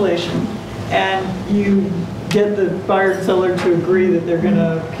cancellation and you get the buyer and seller to agree that they're going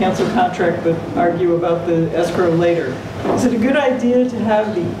to cancel contract but argue about the escrow later, is it a good idea to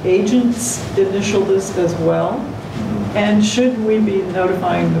have the agents initial this as well? And should we be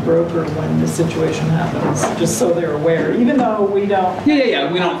notifying the broker when this situation happens, just so they're aware, even though we don't? Yeah.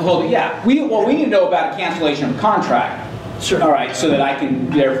 We don't hold it. Yeah. We need to know about a cancellation of contract. Sure. All right, so that I can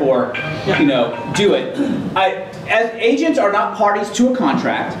therefore, you know, do it. As agents are not parties to a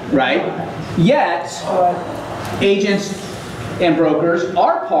contract, right? Yet, agents and brokers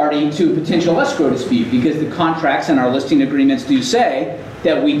are party to a potential escrow dispute because the contracts and our listing agreements do say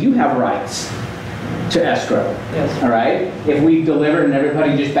that we do have rights to escrow. Yes. All right. If we deliver and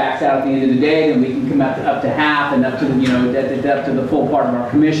everybody just backs out at the end of the day, then we can come up to half and up to the up to the full part of our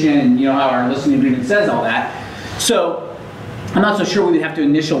commission, and you know how our listing agreement says all that. So I'm not so sure we would have to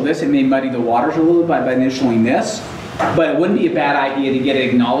initial this. It may muddy the waters a little bit by initialing this, but it wouldn't be a bad idea to get an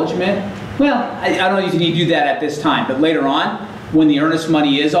acknowledgement. Well, I don't know if you need to do that at this time, but later on, when the earnest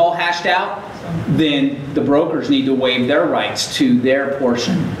money is all hashed out, then the brokers need to waive their rights to their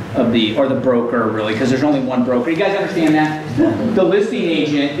portion of or the broker really, because there's only one broker. You guys understand that? The listing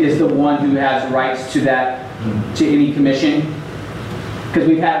agent is the one who has rights to to any commission, because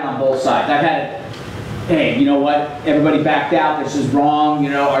we've had it on both sides. I've had it, hey, you know what? Everybody backed out. This is wrong.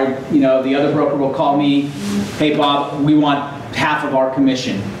 You know, the other broker will call me. Hey, Bob, we want half of our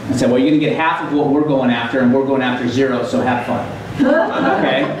commission. I said, well, you're going to get half of what we're going after, and we're going after zero. So have fun.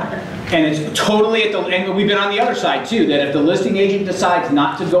 Okay. And it's totally and we've been on the other side too, that if the listing agent decides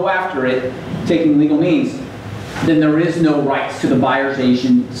not to go after it, taking legal means, then there is no rights to the buyer's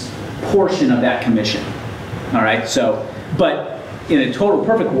agent's portion of that commission. All right, so, but in a total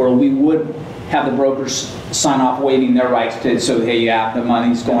perfect world, we would have the brokers sign off waiving their rights to, so hey, yeah, the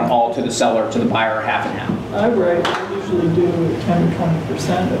money's going all to the seller, to the buyer, half and half. I usually do 10 or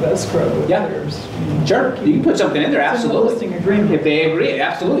 20% of escrow. Yeah, sure. You can put something in there, absolutely. Listing agreement. If they agree,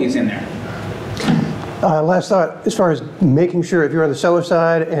 absolutely, it's in there. Last thought, as far as making sure if you're on the seller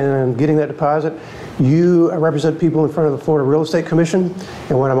side and getting that deposit, you represent people in front of the Florida Real Estate Commission,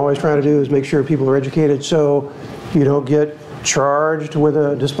 and what I'm always trying to do is make sure people are educated so you don't get charged with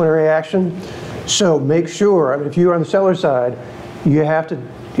a disciplinary action. So make sure, I mean, if you're on the seller side, you have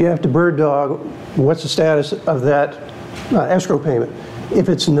to bird dog what's the status of that escrow payment. If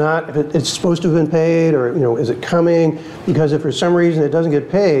it's not, if it's supposed to have been paid, or is it coming? Because if for some reason it doesn't get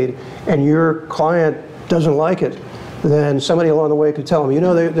paid and your client doesn't like it, then somebody along the way could tell them,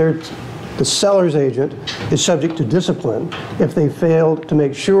 the seller's agent is subject to discipline if they failed to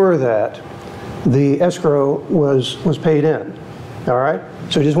make sure that the escrow was paid in. All right?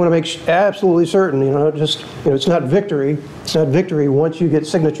 So you just want to make absolutely certain, it's not victory. It's not victory once you get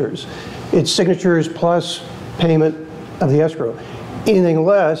signatures. It's signatures plus payment of the escrow. Anything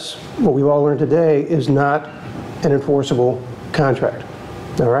less, what we've all learned today, is not an enforceable contract.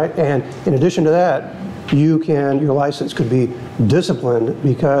 All right? And in addition to that, your license could be disciplined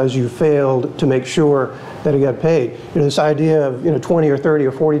because you failed to make sure that it got paid. This idea of 20 or 30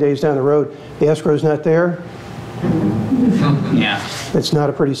 or 40 days down the road, the escrow's not there. Yeah. It's not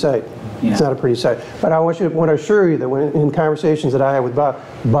a pretty sight. It's not a pretty sight. But I want to assure you that when in conversations that I have with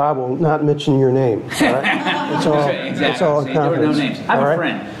Bob will not mention your name. All right? It's all, exactly. It's all in confidence. There were no names.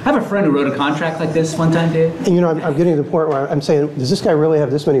 I have a friend who wrote a contract like this one time, Dave. And I'm getting to the point where I'm saying, does this guy really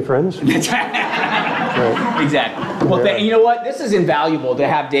have this many friends? Right. Exactly. Well, you know what? This is invaluable to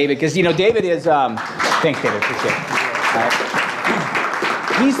have David, because David is. Thanks, David. Appreciate it.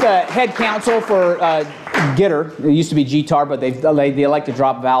 He's the head counsel for Gitter. It used to be GTAR, but they like to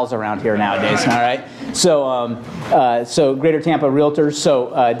drop vowels around here nowadays. All right. So Greater Tampa Realtors.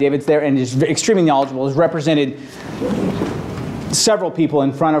 So David's there and is extremely knowledgeable. Has represented several people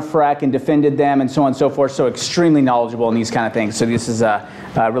in front of FREC and defended them and so on and so forth. So extremely knowledgeable in these kind of things. So this is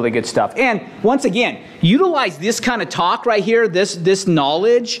really good stuff. And once again, utilize this kind of talk right here, this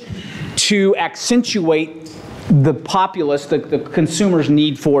knowledge, to accentuate the populace, the consumer's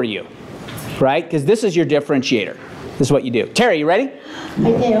need for you, right? Because this is your differentiator. This is what you do. Terry, you ready?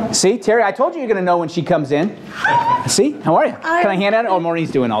 I do. See, Terry, I told you you're going to know when she comes in. See, how are you? Can I hand out it? Oh,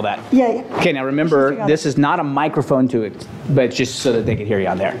 Maureen's doing all that. Yeah. Okay, now remember, this is not a microphone to it, but it's just so that they can hear you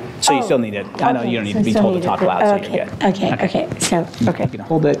on there. So you still need it. I know you don't need to be told to talk loud, so you're good. Okay. So, okay. You can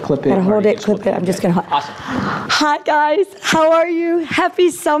hold it, clip it. Gotta hold it, clip it. I'm just gonna hold. Awesome. Hi guys, how are you? Happy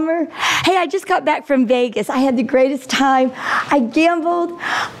summer. Hey, I just got back from Vegas. I had the greatest time. I gambled.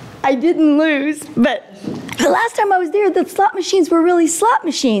 I didn't lose, but the last time I was there, the slot machines were really slot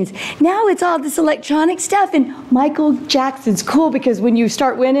machines. Now it's all this electronic stuff, and Michael Jackson's cool because when you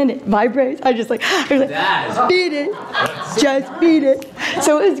start winning, it vibrates. I was like, beat it, just beat it.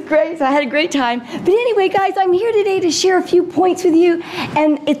 So it was great, so I had a great time. But anyway, guys, I'm here today to share a few points with you,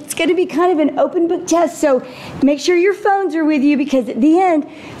 and it's gonna be kind of an open book test, so make sure your phones are with you because at the end,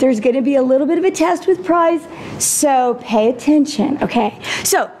 there's gonna be a little bit of a test with prize, so pay attention, okay?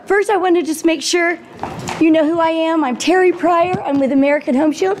 So first I want to just make sure you know who I am. I'm Terry Pryor. I'm with American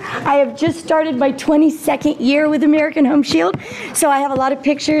Home Shield. I have just started my 22nd year with American Home Shield, so I have a lot of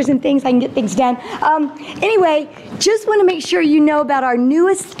pictures and things. I can get things done. Anyway, just want to make sure you know about our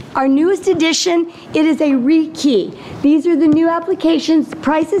newest edition. It is a rekey. These are the new applications. The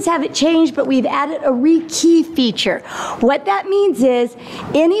prices haven't changed, but we've added a rekey feature. What that means is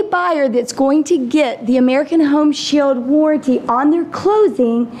any buyer that's going to get the American Home Shield warranty on their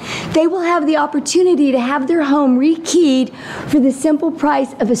closing, they will have the opportunity to have their home rekeyed for the simple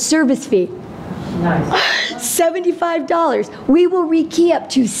price of a service fee. Nice. $75. We will rekey up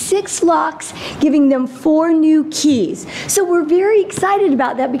to 6 locks, giving them 4 new keys. So we're very excited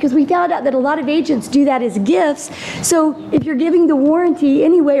about that because we found out that a lot of agents do that as gifts. So if you're giving the warranty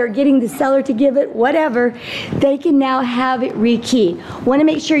anyway or getting the seller to give it, whatever, they can now have it rekeyed. Want to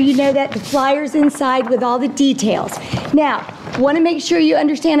make sure you know that the flyer's inside with all the details. Now, want to make sure you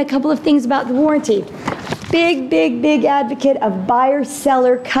understand a couple of things about the warranty. Big advocate of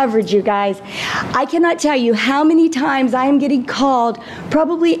buyer-seller coverage, you guys. I cannot tell you how many times I am getting called,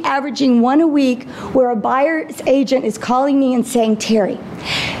 probably averaging 1 a week, where a buyer's agent is calling me and saying, Terry,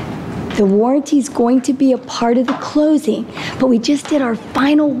 the warranty is going to be a part of the closing, but we just did our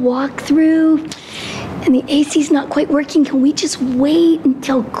final walkthrough, and the AC's not quite working. Can we just wait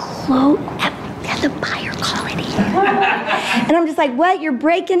until have the buyer call it in? And I'm just like, what? You're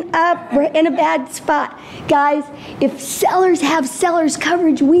breaking up. We're in a bad spot. Guys, if sellers have seller's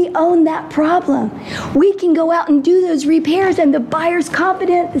coverage, we own that problem. We can go out and do those repairs and the buyer's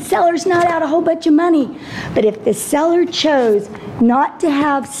confident, the seller's not out a whole bunch of money. But if the seller chose not to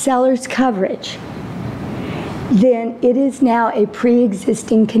have seller's coverage, then it is now a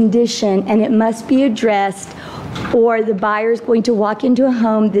pre-existing condition and it must be addressed, or the buyer is going to walk into a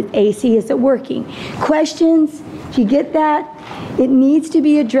home that AC isn't working. Questions? Do you get that? It needs to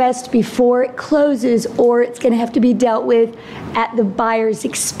be addressed before it closes, or it's going to have to be dealt with at the buyer's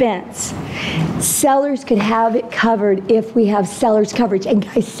expense. Sellers could have it covered if we have seller's coverage. And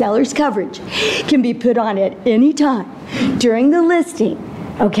guys, seller's coverage can be put on at any time during the listing,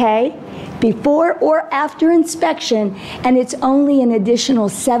 okay? Before or after inspection, and it's only an additional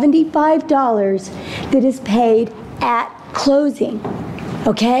 $75 that is paid at closing.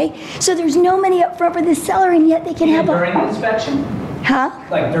 Okay? So there's no money up front for the seller, and yet they can have a... During the inspection? Huh?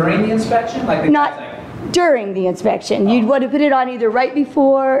 Like during the inspection? Like Not during the inspection. You'd want to put it on either right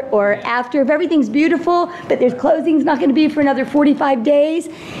before or after. If everything's beautiful, but their closing's not going to be for another 45 days,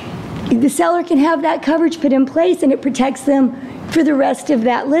 the seller can have that coverage put in place, and it protects them for the rest of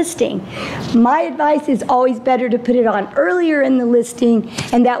that listing. My advice is always better to put it on earlier in the listing,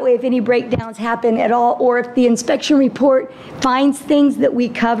 and that way if any breakdowns happen at all, or if the inspection report finds things that we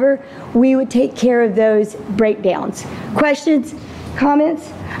cover, we would take care of those breakdowns. Questions? Comments?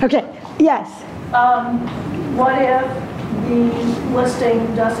 Okay, yes. What if the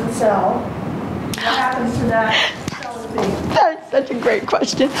listing doesn't sell, what happens to that seller's fee? That is such a great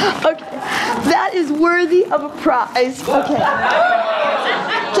question. Okay, that is worthy of a prize. Okay.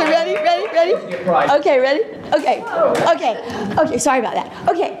 Okay, ready? Okay, ready? Okay, sorry about that.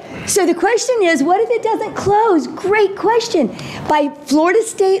 Okay, so the question is, what if it doesn't close? Great question. By Florida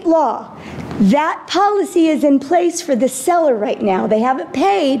state law, that policy is in place for the seller right now. They haven't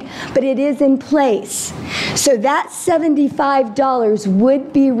paid, but it is in place. So that $75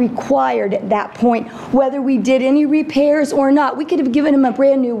 would be required at that point, whether we did any repairs or not. We could have given them a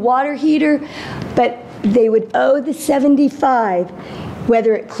brand new water heater, but they would owe the $75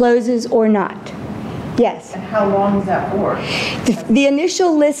 whether it closes or not. Yes. And how long is that for? The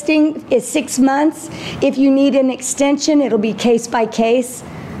initial listing is 6 months. If you need an extension, it'll be case by case.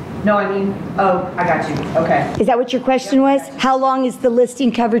 No, I mean, oh, I got you. Okay. Is that what your question was? How long is the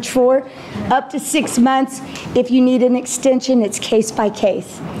listing coverage for? Up to 6 months. If you need an extension, it's case by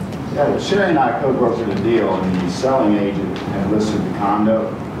case. Yeah, Sherry and I co-brokered a deal, and the selling agent had listed the condo,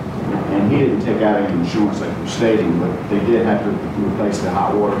 and he didn't take out any insurance like you're stating, but they did have to replace the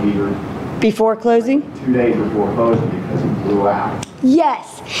hot water heater. Before closing? 2 days before closing because it blew out.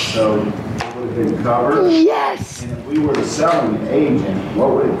 Yes. So it would have been covered. Yes. And if we were to sell an agent,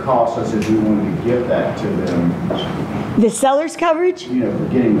 what would it cost us if we wanted to give that to them? The seller's coverage? You know,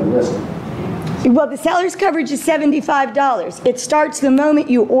 for getting the listing. Well, the seller's coverage is $75. It starts the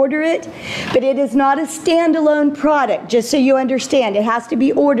moment you order it, but it is not a standalone product, just so you understand. It has to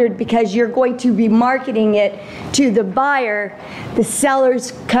be ordered because you're going to be marketing it to the buyer. The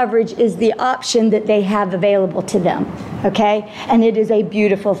seller's coverage is the option that they have available to them, okay? And it is a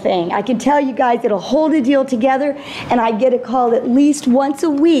beautiful thing. I can tell you guys it'll hold a deal together, and I get a call at least once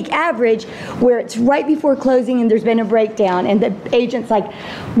a week, average, where it's right before closing and there's been a breakdown, and the agent's like,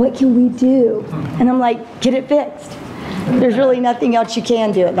 what can we do? And I'm like, get it fixed. There's really nothing else you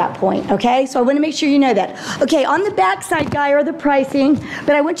can do at that point, okay? So I want to make sure you know that. Okay, on the back side, Guy, are the pricing,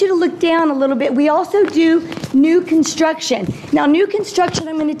 but I want you to look down a little bit. We also do new construction. Now, new construction,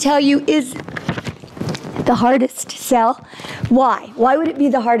 I'm going to tell you, is the hardest to sell. Why? Why would it be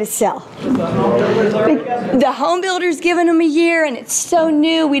the hardest sell? The home builder's given them a year and it's so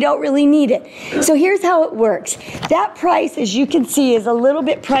new, we don't really need it. So here's how it works. That price, as you can see, is a little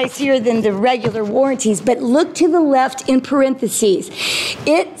bit pricier than the regular warranties, but look to the left in parentheses.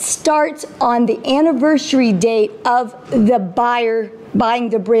 It starts on the anniversary date of the buyer buying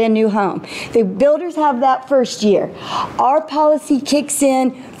the brand new home. The builders have that first year. Our policy kicks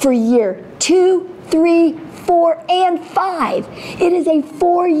in for year 2, 3, 4, and 5. It is a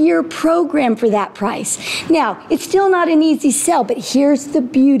 4-year program for that price. Now, it's still not an easy sell, but here's the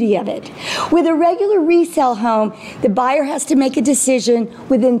beauty of it. With a regular resale home, the buyer has to make a decision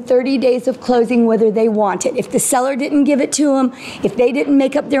within 30 days of closing whether they want it. If the seller didn't give it to them, if they didn't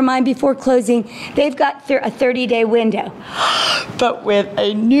make up their mind before closing, they've got a 30-day window. But with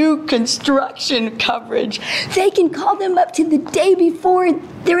a new construction coverage, they can call them up to the day before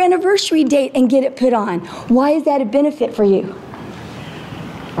their anniversary date and get it put on. Why is that a benefit for you?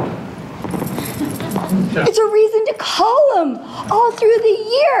 It's a reason to call them all through the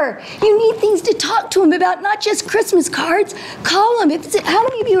year. You need things to talk to them about, not just Christmas cards. Call them. How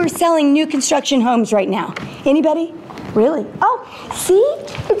many of you are selling new construction homes right now? Anybody? Really? Oh, see?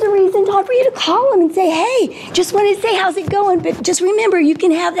 It's a reason for you to call them and say, hey, just wanted to say how's it going, but just remember you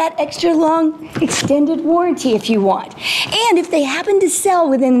can have that extra long extended warranty if you want. And if they happen to sell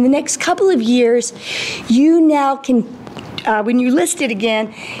within the next couple of years, you now can, when you list it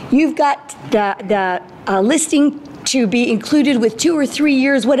again, you've got the listing to be included with 2 or 3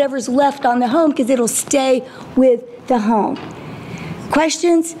 years, whatever's left on the home, because it'll stay with the home.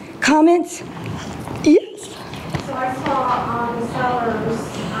 Questions? Comments? Yes? So I saw the sellers,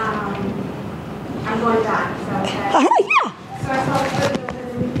 I'm going back, is that okay? Yeah. So I saw the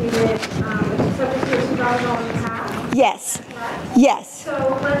that indicated subject to $2,000 in cash. Yes. Correct? Yes. So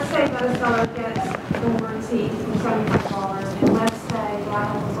let's say that a seller gets the warranty for $75, and let's say that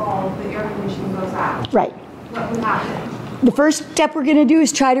home is all, the air conditioning goes out. Right. What would happen? The first step we're going to do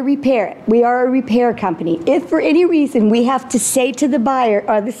is try to repair it. We are a repair company. If for any reason we have to say to the buyer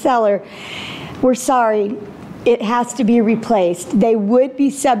or the seller, we're sorry, it has to be replaced, they would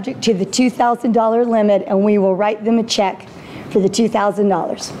be subject to the $2,000 limit, and we will write them a check for the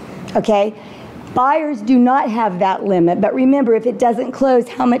 $2,000. Okay? Buyers do not have that limit, but remember, if it doesn't close,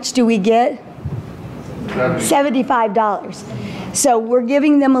 how much do we get? $75. So we're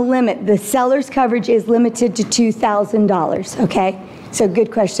giving them a limit. The seller's coverage is limited to $2,000. Okay? So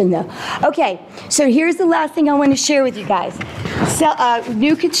good question, though. Okay, so here's the last thing I want to share with you guys. So,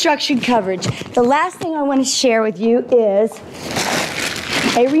 new construction coverage. The last thing I want to share with you is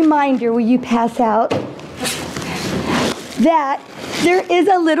a reminder, will you pass out, that there is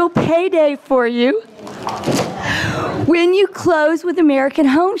a little payday for you when you close with American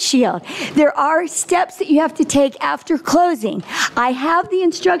Home Shield. There are steps that you have to take after closing. I have the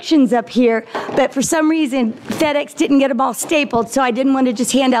instructions up here, but for some reason FedEx didn't get them all stapled, so I didn't want to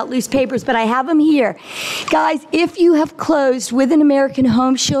just hand out loose papers, but I have them here. Guys, if you have closed with an American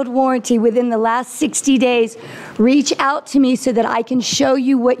Home Shield warranty within the last 60 days, reach out to me so that I can show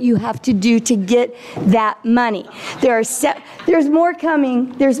you what you have to do to get that money. There's more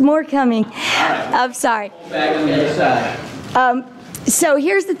coming. There's more coming. I'm sorry. Back on the other side. So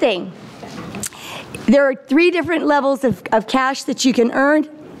here's the thing. There are 3 different levels of cash that you can earn.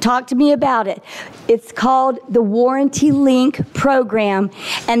 Talk to me about it. It's called the Warranty Link program,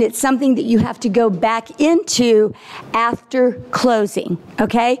 and it's something that you have to go back into after closing,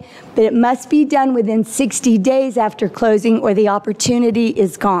 okay? But it must be done within 60 days after closing or the opportunity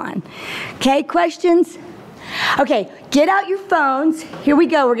is gone. Okay, questions? Okay, get out your phones. Here we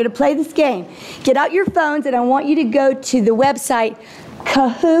go. We're going to play this game. Get out your phones, and I want you to go to the website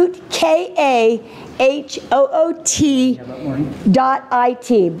Kahoot, KAHOOT.IT.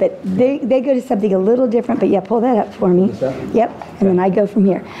 But they go to something a little different. But yeah, pull that up for me. Yep, and then I go from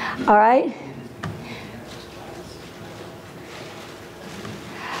here. All right?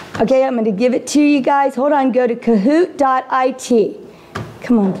 Okay, I'm going to give it to you guys. Hold on. Go to Kahoot.it.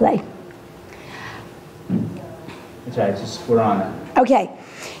 Come on, play. That's right, we're on it. Okay,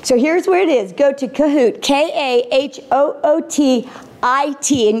 so here's where it is. Go to Kahoot, KAHOOT.IT,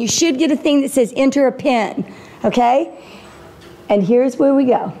 and you should get a thing that says enter a PIN, okay? And here's where we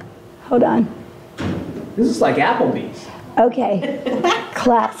go. Hold on. This is like Applebee's. Okay,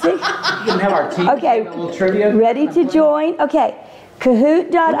 classic. We can have our team. Okay, a little trivia. Ready to join? Okay.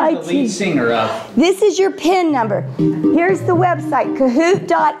 Kahoot.it. The lead singer of. This is your PIN number. Here's the website,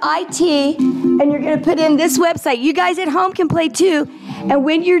 Kahoot.it, and you're going to put in this website. You guys at home can play too, and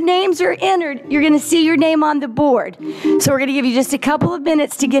when your names are entered, you're going to see your name on the board. So we're going to give you just a couple of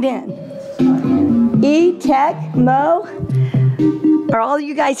minutes to get in. E, Tech, Mo, are all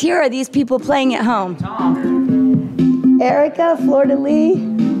you guys here, or are these people playing at home? Tom. Erica, Florida Lee.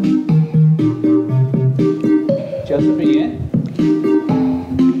 Josephine.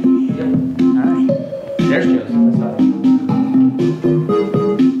 There's Joseph.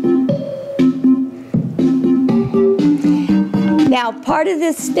 Now, part of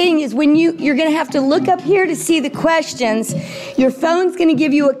this thing is when you're going to have to look up here to see the questions. Your phone's going to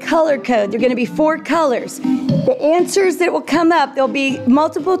give you a color code. There are going to be 4 colors. The answers that will come up, there'll be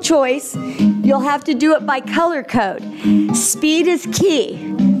multiple choice. You'll have to do it by color code. Speed is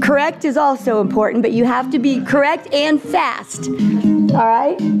key. Correct is also important, but you have to be correct and fast. All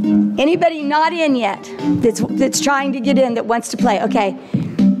right? Anybody not in yet that's trying to get in that wants to play? Okay.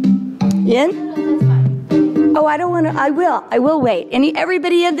 In? Oh, I don't want to. I will wait.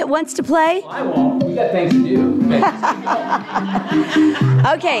 Everybody in that wants to play? Well, I won't. We got things to do.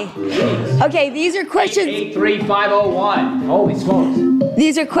 Okay. Okay, these are questions. 83501. Holy smokes.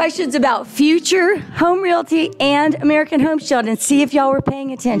 These are questions about Future Home Realty and American Home Shield, and see if y'all were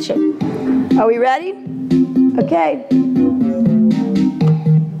paying attention. Are we ready? Okay.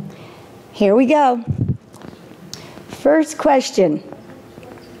 Here we go. First question.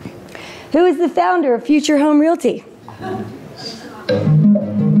 Who is the founder of Future Home Realty?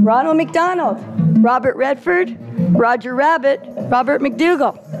 Ronald McDonald, Robert Redford, Roger Rabbit, Robert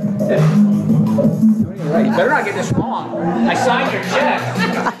McDougall. You better not get this wrong. I signed your check.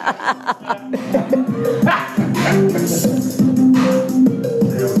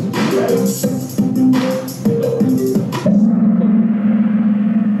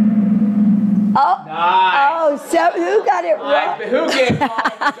 Oh, nice. Oh, so who got it wrong? Who gave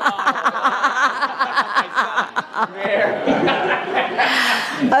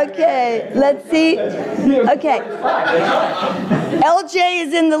Okay, let's see. Okay. LJ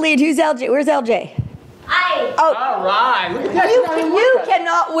is in the lead. Who's LJ? Where's LJ? Oh, all right. Look at that. You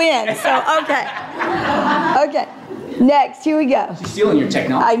cannot win. So okay. Okay. Next, here we go. She's stealing your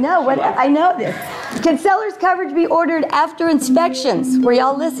technology. I know. I know this. Can seller's coverage be ordered after inspections? Were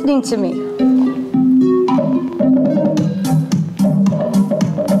y'all listening to me?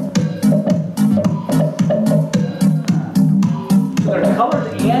 They're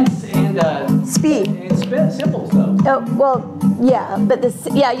colors and speed and symbols though. Oh well, yeah, but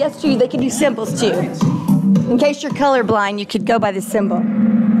yesterday they can do symbols too. In case you're colorblind, you could go by the symbol.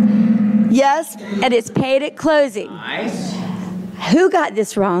 Yes, and it's paid at closing. Nice. Who got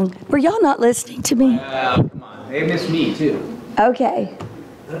this wrong? Were y'all not listening to me? Come on. They missed me, too. Okay.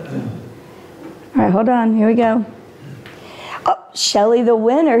 All right, hold on. Here we go. Oh, Shelley the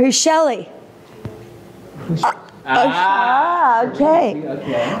winner. Who's Shelley? Okay.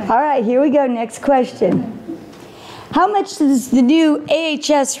 All right, here we go. Next question. How much does the new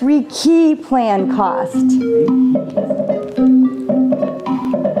AHS rekey plan cost?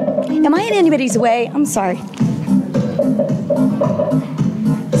 Am I in anybody's way? I'm sorry.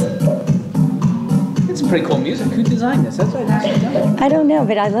 It's pretty cool music. Who designed this? That's what I don't know,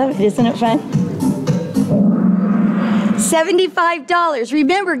 but I love it. Isn't it fun? $75.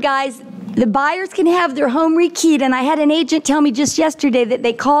 Remember, guys, the buyers can have their home rekeyed, and I had an agent tell me just yesterday that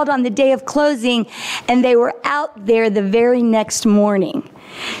they called on the day of closing, and they were out there the very next morning.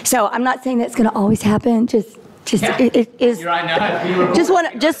 So I'm not saying that's going to always happen. Just want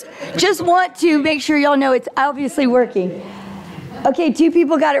to make sure y'all know it's obviously working. Okay, 2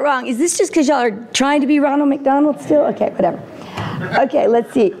 people got it wrong. Is this just because y'all are trying to be Ronald McDonald still? Okay, whatever. Okay,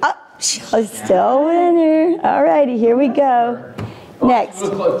 let's see. Oh, Shelley's still a winner. All righty, here we go. Next.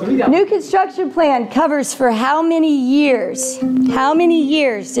 New construction plan covers for how many years? How many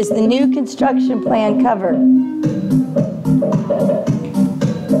years does the new construction plan cover?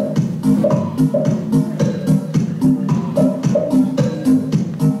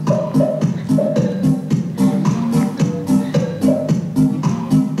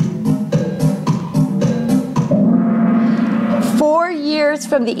 4 years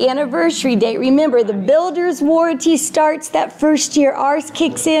from the anniversary date. Remember, the builder's warranty starts that first year. Ours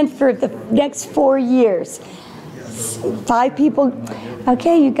kicks in for the next 4 years. 5 people.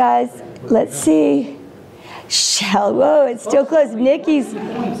 Okay, you guys, let's see. Whoa, it's still close.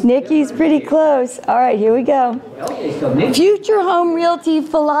 Nikki's pretty close. All right, here we go. Future home realty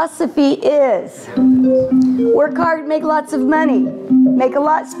philosophy is work hard, make lots of money. Make a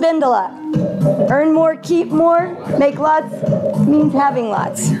lot, spend a lot. Earn more, keep more. Make lots means having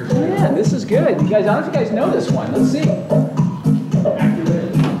lots. Yeah, this is good. You guys, I don't know if you guys know this one. Let's see.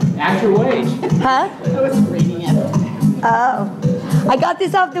 Actor wage. Huh? I was reading it. Oh, I got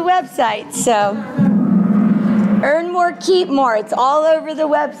this off the website, so. Earn more, keep more. It's all over the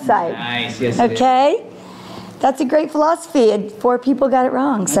website. Nice, yes. Okay? That's a great philosophy, and 4 people got it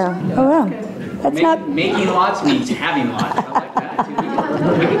wrong, so, oh well. That's not... Making lots means having lots. I like that, too.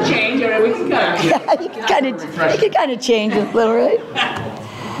 We can change, or we can you can kind of change it a little, right?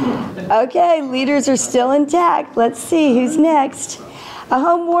 Okay, leaders are still intact. Let's see, who's next? A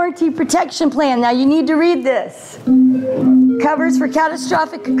home warranty protection plan. Now you need to read this. Covers for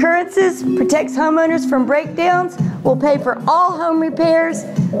catastrophic occurrences, protects homeowners from breakdowns, will pay for all home repairs,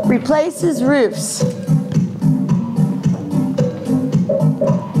 replaces roofs.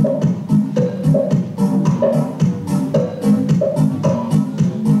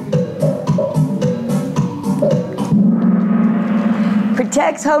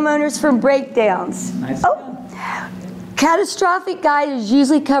 Protects homeowners from breakdowns. Nice. Oh. Catastrophic, guys, is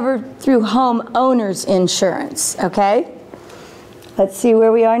usually covered through homeowners insurance, okay? Let's see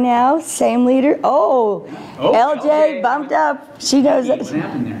where we are now. Same leader. Oh, LJ bumped up. She knows it. What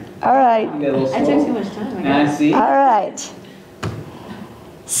happened there? All right. I took too much time. I see. All right.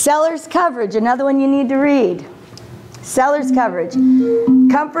 Seller's coverage, another one you need to read. Seller's coverage.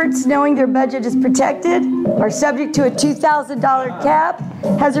 Comforts knowing their budget is protected, are subject to a $2,000 cap,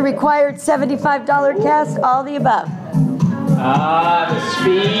 has a required $75 cast, all the above. Ah, the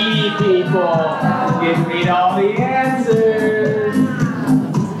speedy people. You can read all the answers.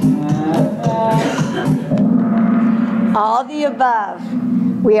 All the above.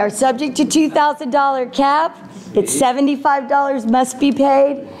 We are subject to $2,000 cap. It's $75 must be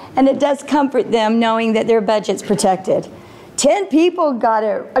paid, and it does comfort them knowing that their budget's protected. 10 people got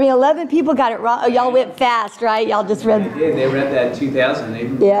it, 11 people got it wrong. Oh, y'all went fast, right? Y'all just read. They did. They read that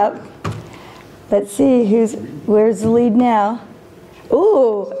 2000. Yep. Let's see, where's the lead now?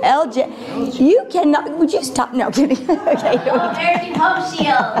 Ooh, LJ. You cannot, would you stop? No, kidding. Okay. American Home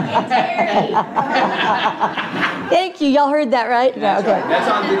Shield. Thank you. Y'all heard that, right? No, okay. Right. That's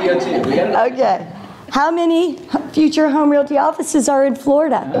on video too. We got it. Okay. How many future home realty offices are in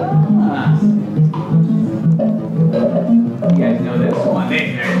Florida? You guys know this one.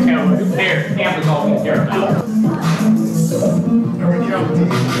 Who cares? Tampa's all we care about.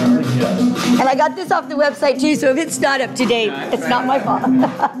 And I got this off the website too, so if it's not up to date, it's not my fault.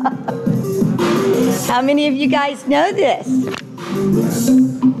 How many of you guys know this?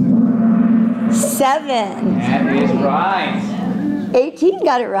 7. That is right. 18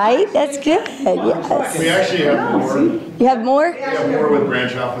 got it right. That's good. Yes. We actually have more. You have more? We have more with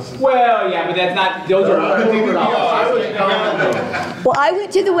branch offices. Well, yeah, but that's not, those are corporate offices. Well, I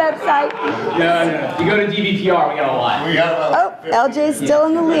went to the website. No. You go to DVPR, we got a lot. We got about LJ's still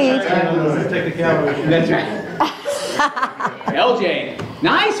in the lead. That's right. LJ,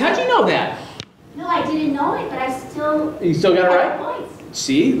 nice. How'd you know that? No, I didn't know it, but I still... You still got it right? Points.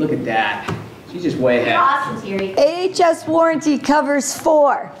 See, look at that. She's just way ahead. Awesome, Terry. AHS warranty covers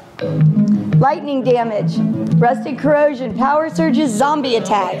 4. Lightning damage, rust and corrosion, power surges, zombie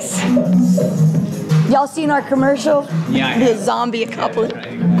attacks. Y'all seen our commercial? Yeah, I The have. zombie apocalypse.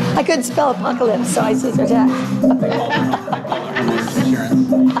 I couldn't spell apocalypse, so I said attack.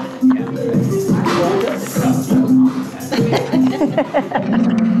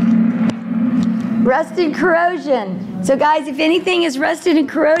 Rust and corrosion. So guys, if anything is rusted and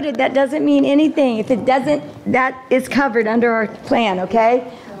corroded, that doesn't mean anything. If it doesn't, that is covered under our plan, okay?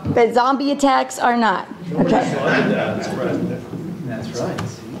 But zombie attacks are not, okay? That's right.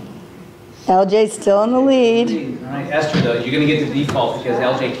 LJ's still in the lead. All right, Esther, though, you're going to get the default because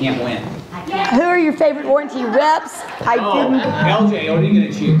LJ can't win. Who are your favorite warranty reps? LJ, what are you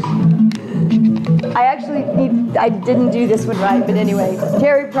going to choose? I didn't do this one right, but anyway,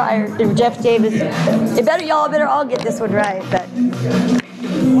 Terry Pryor, Jeff Davis. Y'all better all get this one right, but.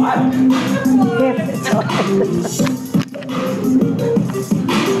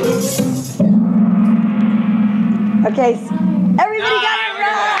 Okay, everybody got it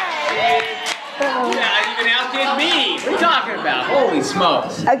right. You even outdid me. What are you talking about? Holy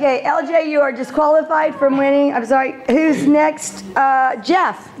smokes. Okay, LJ, you are disqualified from winning. I'm sorry. Who's next?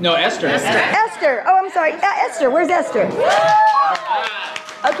 Jeff. No, Esther. Esther. Oh, I'm sorry. Esther. Where's Esther?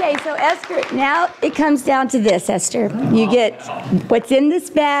 Okay, so Esther, now it comes down to this, Esther. You get what's in this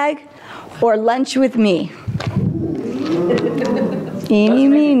bag or lunch with me. Eeny,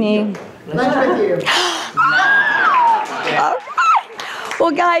 meeny. Lunch with you.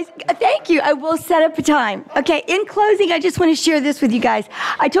 Well, guys, thank you. I will set up a time. Okay, in closing, I just want to share this with you guys.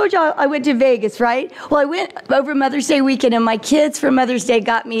 I told y'all I went to Vegas, right? Well, I went over Mother's Day weekend, and my kids for Mother's Day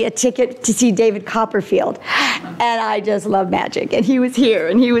got me a ticket to see David Copperfield. And I just love magic. And he was here,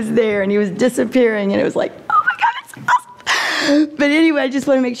 and he was there, and he was disappearing, and it was like, oh my God, it's awesome. But anyway, I just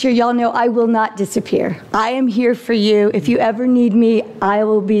want to make sure y'all know I will not disappear. I am here for you. If you ever need me, I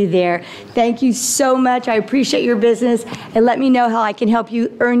will be there. Thank you so much. I appreciate your business. And let me know how I can help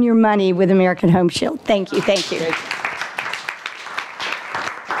you earn your money with American Home Shield. Thank you. Thank you.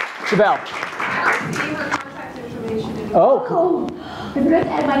 Shabelle. Oh, cool. I forgot to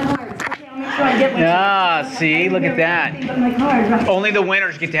add my cards. Okay, I'll make sure I get one. See, look at that. My cards, right? Only the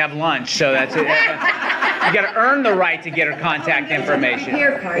winners get to have lunch, so that's it. You got to earn the right to get her contact information.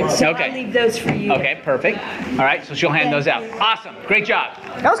 Here cards. So Okay. I'll leave those for you. Okay, perfect. All right, so she'll hand those out. Awesome, great job.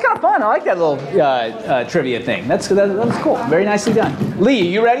 That was kind of fun. I like that little trivia thing. That was cool. Very nicely done. Lee,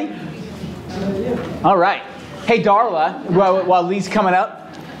 you ready? All right. Hey, Darla, while Lee's coming up.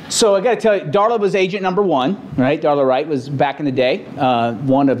 So I got to tell you, Darla was agent number 1, right? Darla Wright was back in the day,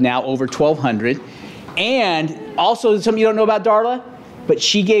 one of now over 1,200. And also, some of you don't know about Darla, but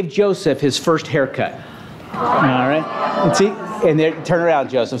she gave Joseph his first haircut. All right, and see, and there, turn around,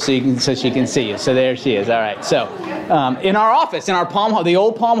 Joseph, so she can see you. So there she is. All right. So, in our office, in our the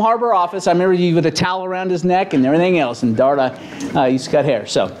old Palm Harbor office, I remember you with a towel around his neck and everything else. And Darla used to cut hair.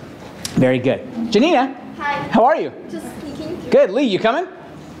 So, very good. Janina. Hi. How are you? Just sneaking. Good. Lee, you coming?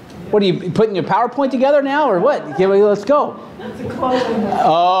 What are you putting your PowerPoint together now, or what? Okay, well, let's go.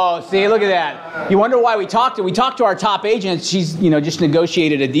 Oh, see, look at that. You wonder why we talked to our top agent. She's, just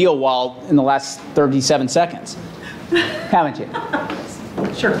negotiated a deal in the last 37 seconds. Haven't you?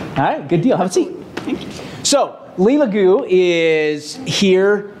 Sure. All right, good deal. Have a seat. Thank you. So, Lee Lagueux is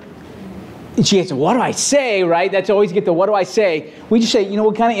here. And she said, what do I say, right? That's always get the what do I say. We just say,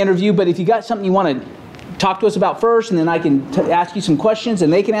 what kind of interview, but if you got something you want to talk to us about first, and then I can ask you some questions,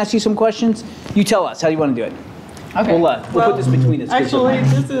 and they can ask you some questions, you tell us. How do you want to do it? Okay. We'll put this between us. Actually,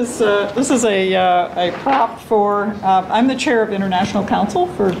 this is a prop for. I'm the chair of International Council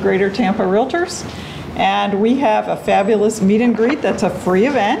for Greater Tampa Realtors, and we have a fabulous meet and greet. That's a free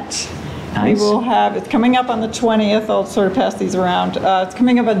event. Nice. We will have. It's coming up on the 20th. I'll sort of pass these around. It's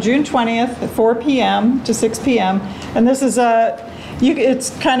coming up on June 20th at 4 p.m. to 6 p.m. And this is it's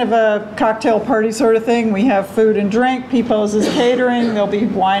kind of a cocktail party sort of thing. We have food and drink. People's is catering. There'll be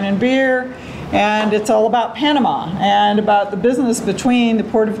wine and beer. And it's all about Panama and about the business between the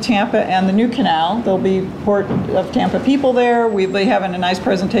Port of Tampa and the new canal. There'll be Port of Tampa people there. We'll be having a nice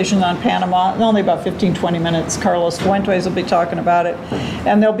presentation on Panama. It's only about 15, 20 minutes. Carlos Fuentes will be talking about it.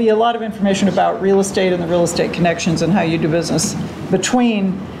 And there'll be a lot of information about real estate and the real estate connections and how you do business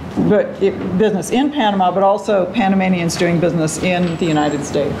between business in Panama, but also Panamanians doing business in the United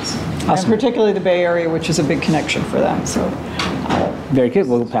States. Awesome. And particularly the Bay Area, which is a big connection for them. So. Very good.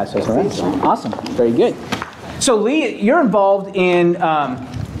 We'll pass those around. Awesome. Very good. So Lee, you're involved in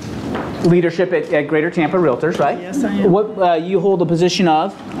leadership at Greater Tampa Realtors, right? Yes, I am. What you hold a position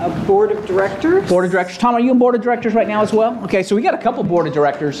of? Board of Directors. Board of Directors. Tom, are you on Board of Directors right now as well? Okay, so we got a couple Board of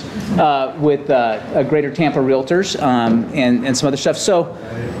Directors with Greater Tampa Realtors and some other stuff. So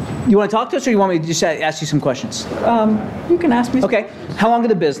you want to talk to us, or you want me to just ask you some questions? You can ask me. Okay. How long in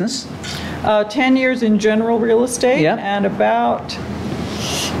the business? 10 years in general real estate, and about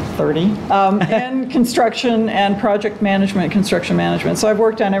 30 in construction and project management, construction management. So I've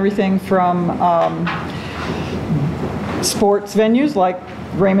worked on everything from sports venues like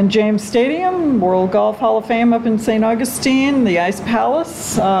Raymond James Stadium, World Golf Hall of Fame up in St. Augustine, the Ice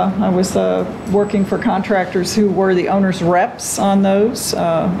Palace. I was working for contractors who were the owner's reps on those,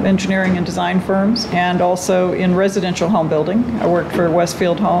 engineering and design firms, and also in residential home building. I worked for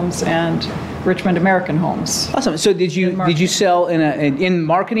Westfield Homes and Richmond American Homes. Awesome. So did you sell in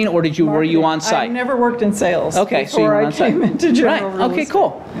marketing, or were you on site? I never worked in sales. Okay, so you were on site. Into general right. real Okay, estate.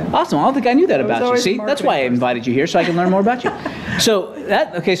 Cool. Yeah. Awesome. I don't think I knew that about you. See, that's why I invited you here, so I can learn more about you. So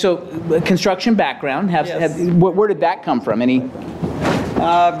construction background. Where did that come from?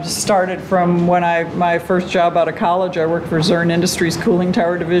 Started from when my first job out of college. I worked for Zurn Industries Cooling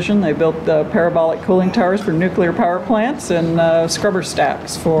Tower Division. They built parabolic cooling towers for nuclear power plants and scrubber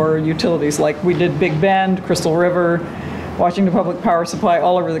stacks for utilities. Like we did Big Bend, Crystal River, Washington Public Power Supply,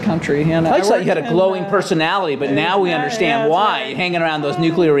 all over the country. And I thought you had a glowing personality, but now we understand why you're hanging around those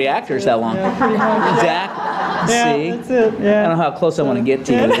nuclear reactors that long. Exactly. See? That's it. Yeah. I don't know how close I want to get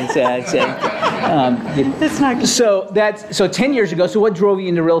to you. It's not good. So 10 years ago. So what drove you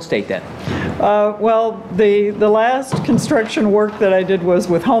into real estate then? Well, the last construction work that I did was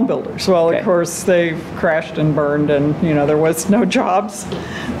with home builders. Well, of course, they crashed and burned, and there was no jobs.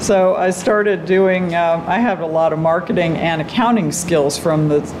 So I started doing. I have a lot of marketing and accounting skills from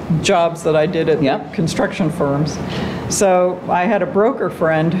the jobs that I did at the construction firms. So I had a broker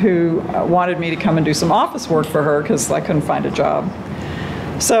friend who wanted me to come and do some office work for her because I couldn't find a job.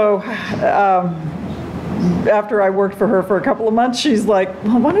 So after I worked for her for a couple of months, she's like,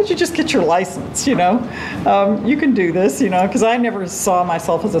 well, why don't you just get your license, you can do this, because I never saw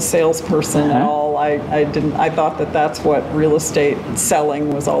myself as a salesperson at all. I thought that that's what real estate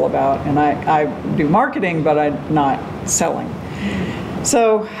selling was all about. And I do marketing, but I'm not selling.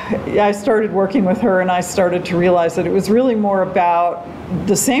 So I started working with her, and I started to realize that it was really more about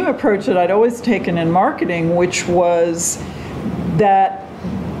the same approach that I'd always taken in marketing, which was that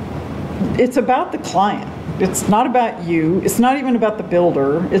it's about the client. It's not about you. It's not even about the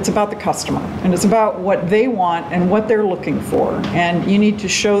builder. It's about the customer. And it's about what they want and what they're looking for. And you need to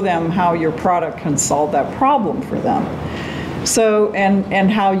show them how your product can solve that problem for them. So,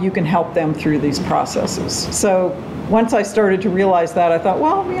 and how you can help them through these processes. So once I started to realize that, I thought,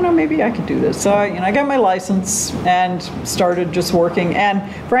 well, maybe I could do this. So I got my license and started just working.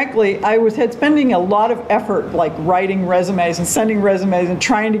 And frankly, I was spending a lot of effort, like writing resumes and sending resumes and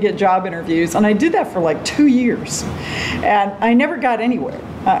trying to get job interviews. And I did that for like 2 years. And I never got anywhere.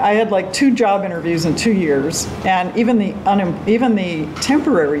 I had like 2 job interviews in 2 years, and even the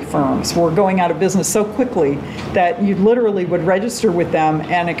temporary firms were going out of business so quickly that you literally would register with them,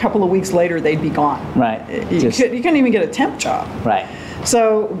 and a couple of weeks later they'd be gone. Right. You couldn't even get a temp job. Right.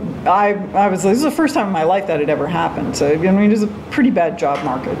 So this is the first time in my life that had ever happened. So it was a pretty bad job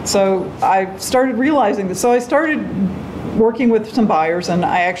market. So I started realizing that. So I started working with some buyers, and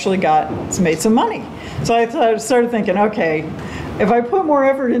I actually made some money. So I started thinking, okay, if I put more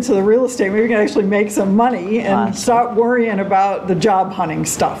effort into the real estate, maybe we can actually make some money and stop worrying about the job hunting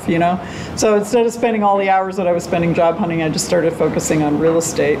stuff, So instead of spending all the hours that I was spending job hunting, I just started focusing on real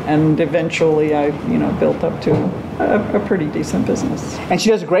estate, and eventually I, built up to a pretty decent business. And she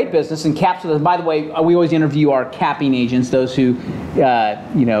does a great business and caps with us. By the way, we always interview our capping agents, those who,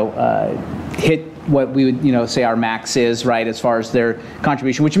 hit what we would, say our max is, right, as far as their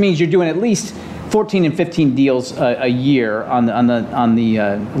contribution, which means you're doing at least 14 and 15 deals a year on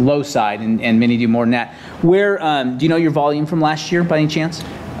the low side, and many do more than that. Where do you know your volume from last year by any chance?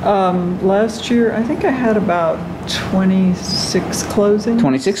 Last year, I think I had about 26 closings.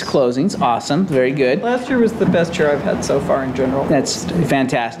 26 closings, awesome, very good. Last year was the best year I've had so far in general. That's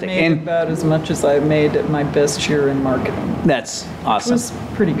fantastic. Made about as much as I made at my best year in marketing. That's awesome. It was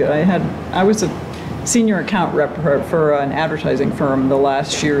pretty good. I was a senior account rep for an advertising firm the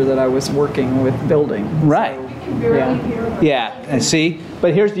last year that I was working with building. Right. So, yeah. Yeah, and see,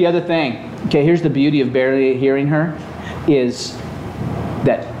 but here's the other thing. Okay, here's the beauty of barely hearing her, is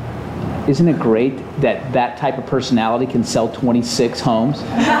that, isn't it great that that type of personality can sell 26 homes? All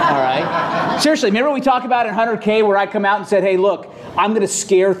right? Seriously, remember we talked about in 100K where I come out and said, hey, look, I'm going to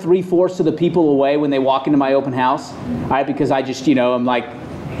scare 3/4 of the people away when they walk into my open house, all right? Because I just, I'm like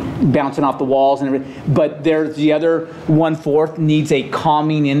bouncing off the walls and everything. But there's the other 1/4 needs a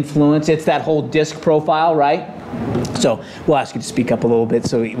calming influence. It's that whole disc profile, right? So we'll ask you to speak up a little bit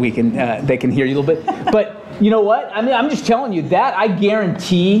so we can they can hear you a little bit. But you know what? I mean, I'm just telling you that I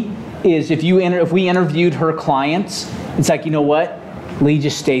guarantee is if we interviewed her clients, it's like, you know what? Lee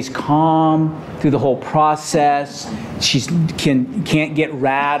just stays calm through the whole process. She can't get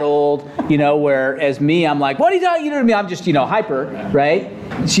rattled, whereas me, I'm like, what are you doing? You know what I mean? I'm just, hyper, right?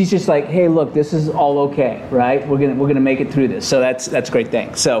 She's just like, hey, look, this is all okay, right? We're gonna make it through this. So that's a great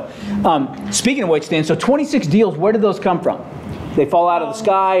thing. So speaking of which, then, so 26 deals, where did those come from? They fall out of the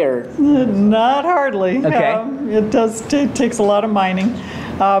sky, or? Not hardly. Okay. It takes a lot of mining.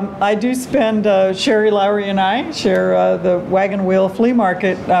 I do spend, Sherry Lowry and I share the Wagon Wheel Flea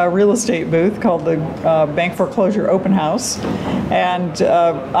Market real estate booth called the Bank Foreclosure Open House. And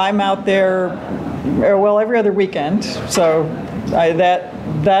I'm out there, every other weekend. So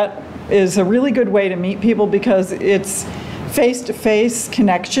that is a really good way to meet people because it's face-to-face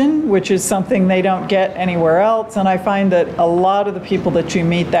connection, which is something they don't get anywhere else. And I find that a lot of the people that you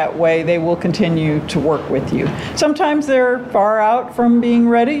meet that way, they will continue to work with you. Sometimes they're far out from being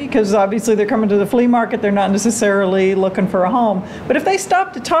ready because obviously they're coming to the flea market. They're not necessarily looking for a home. But if they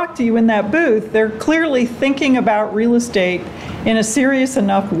stop to talk to you in that booth, they're clearly thinking about real estate in a serious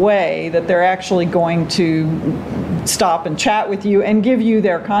enough way that they're actually going to stop and chat with you and give you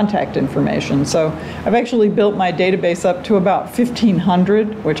their contact information. So I've actually built my database up to about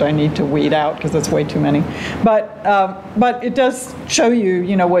 1,500, which I need to weed out because that's way too many. But it does show you,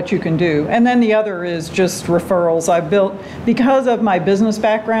 what you can do. And then the other is just referrals. I've built, because of my business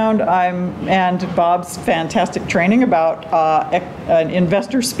background, and Bob's fantastic training about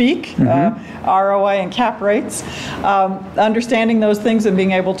investor speak, ROI and cap rates, understanding those things and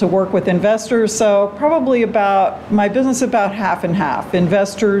being able to work with investors. So probably my business about half and half,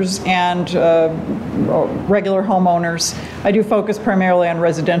 investors and regular homeowners. I do focus primarily on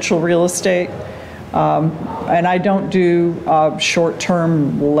residential real estate, and I don't do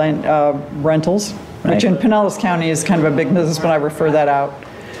short-term rentals, which in Pinellas County is kind of a big business, but I refer that out.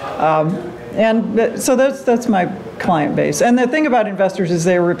 So that's my client base. And the thing about investors is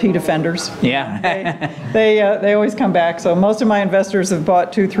they're repeat offenders. Yeah. They always come back. So most of my investors have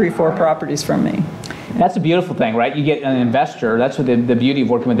bought 2, 3, 4 properties from me. That's a beautiful thing, right? You get an investor. That's what the beauty of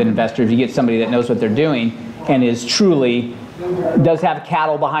working with an investor is. You get somebody that knows what they're doing and is truly does have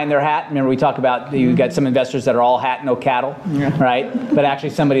cattle behind their hat. Remember we talk about you got some investors that are all hat, no cattle, right? But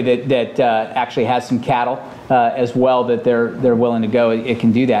actually somebody that actually has some cattle as well that they're willing to go. It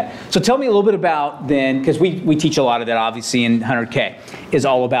can do that. So tell me a little bit about then, because we teach a lot of that obviously in 100K, is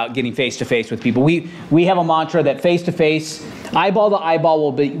all about getting face to face with people. We have a mantra that face to face, eyeball to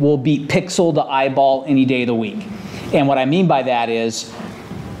eyeball will beat pixel to eyeball any day of the week. And what I mean by that is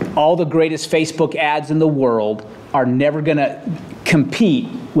all the greatest Facebook ads in the world are never going to compete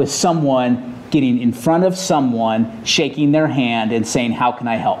with someone getting in front of someone, shaking their hand and saying, how can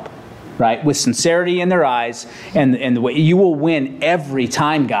I help? Right? With sincerity in their eyes, and the way you will win every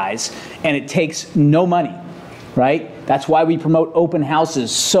time, guys, and it takes no money, right? That's why we promote open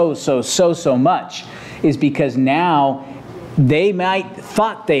houses so much, is because now they might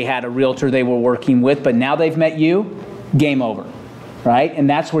thought they had a realtor they were working with, but now they've met you, game over, right? And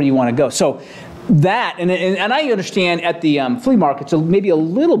that's where you want to go. So that, and I understand at the flea market, so maybe a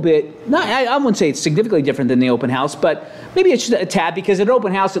little bit, I wouldn't say it's significantly different than the open house, but maybe it's just a tad, because at an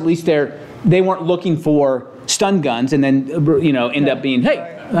open house, at least they weren't looking for stun guns and then, end up being,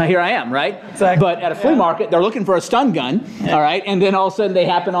 hey, here I am, right? Exactly. But at a flea market, they're looking for a stun gun, all right? And then all of a sudden they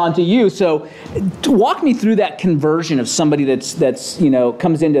happen onto you. So walk me through that conversion of somebody that's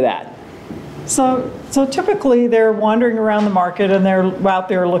comes into that. So typically they're wandering around the market and they're out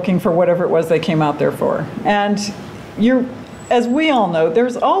there looking for whatever it was they came out there for. And as we all know,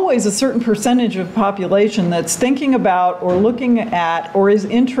 there's always a certain percentage of population that's thinking about or looking at or is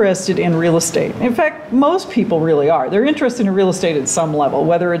interested in real estate. In fact, most people really are. They're interested in real estate at some level,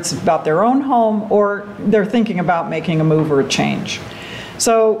 whether it's about their own home or they're thinking about making a move or a change.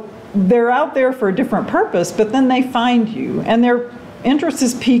 So they're out there for a different purpose, but then they find you, and their interest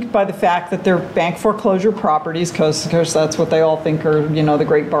is piqued by the fact that they're bank foreclosure properties, because that's what they all think are, you know, the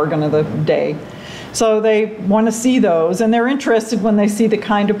great bargain of the day. So they want to see those, and they're interested when they see the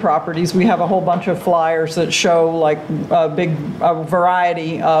kind of properties. We have a whole bunch of flyers that show like a big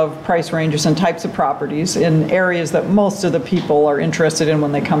variety of price ranges and types of properties in areas that most of the people are interested in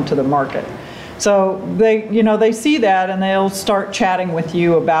when they come to the market. So they see that and they'll start chatting with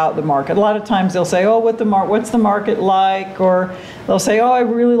you about the market. A lot of times they'll say, oh, what's the market like? Or they'll say, oh, I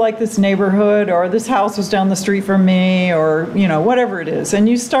really like this neighborhood, or this house was down the street from me, or whatever it is. And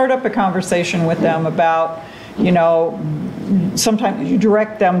you start up a conversation with them about, sometimes you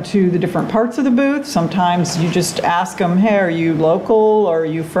direct them to the different parts of the booth. Sometimes you just ask them, hey, are you local, or are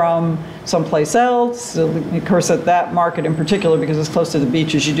you from someplace else? Of course, at that market in particular, because it's close to the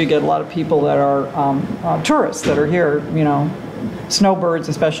beaches, you do get a lot of people that are tourists that are here, snowbirds,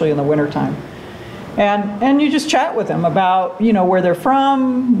 especially in the wintertime. And you just chat with them about, where they're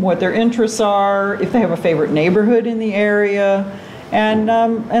from, what their interests are, if they have a favorite neighborhood in the area,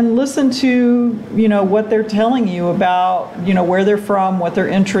 and listen to, what they're telling you about, where they're from, what their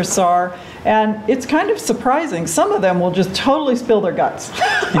interests are. And it's kind of surprising. Some of them will just totally spill their guts.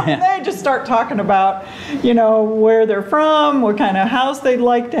 They just start talking about, where they're from, what kind of house they'd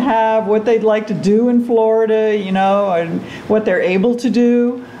like to have, what they'd like to do in Florida, and what they're able to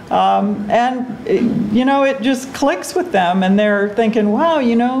do. It just clicks with them, and they're thinking, wow,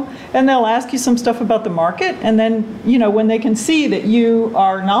 and they'll ask you some stuff about the market, and then, when they can see that you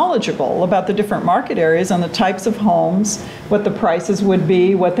are knowledgeable about the different market areas and the types of homes, what the prices would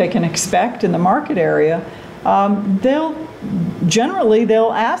be, what they can expect in the market area, they'll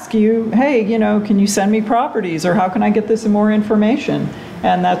ask you, hey, can you send me properties, or how can I get this more information?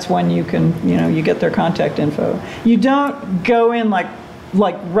 And that's when you can, you get their contact info. You don't go in like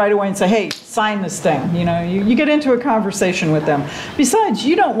right away and say, hey, sign this thing. You get into a conversation with them. Besides,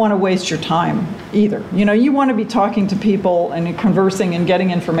 you don't want to waste your time either. You want to be talking to people and conversing and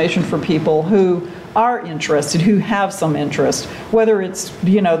getting information for people who are interested, who have some interest. Whether it's,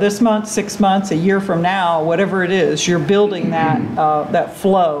 this month, 6 months, a year from now, whatever it is, you're building that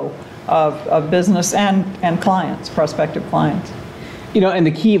flow of business and clients, prospective clients. And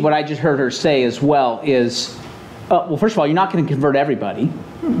the key, what I just heard her say as well is, well, first of all, you're not going to convert everybody,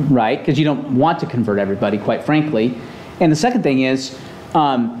 right? Because you don't want to convert everybody, quite frankly. And the second thing is,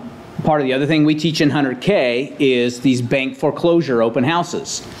 part of the other thing we teach in 100K is these bank foreclosure open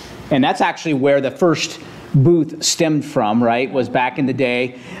houses. And that's actually where the first booth stemmed from, right? Was back in the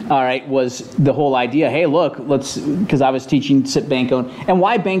day, all right, was the whole idea, hey, look, because I was teaching sit bank own. And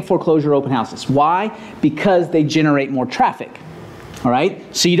why bank foreclosure open houses? Why? Because they generate more traffic, all right?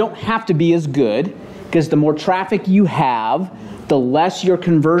 So you don't have to be as good, because the more traffic you have, the less your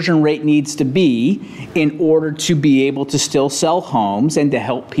conversion rate needs to be in order to be able to still sell homes and to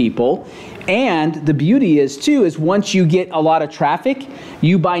help people. And the beauty is, too, is once you get a lot of traffic,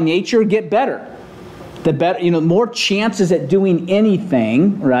 you by nature get better. The better, more chances at doing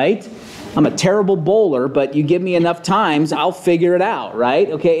anything, right? I'm a terrible bowler, but you give me enough times, I'll figure it out, right?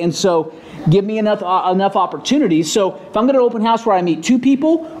 Okay, and so give me enough opportunities. So if I'm going to an open house where I meet 2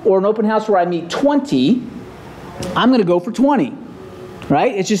 people, or an open house where I meet 20, I'm going to go for 20,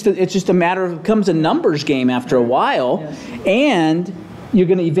 right? It's just a matter of, it becomes a numbers game after a while, yes. And you're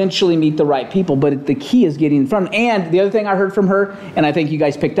going to eventually meet the right people. But the key is getting in front. And the other thing I heard from her, and I think you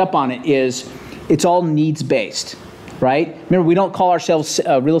guys picked up on it, is it's all needs based, right? Remember, we don't call ourselves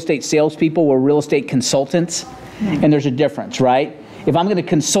real estate salespeople. We're real estate consultants, and there's a difference, right? If I'm going to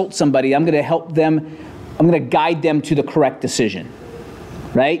consult somebody, I'm going to help them, I'm going to guide them to the correct decision,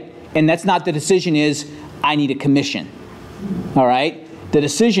 right? And that's not the decision is, I need a commission, all right? The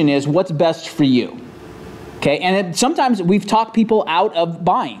decision is, what's best for you, okay? And sometimes we've talked people out of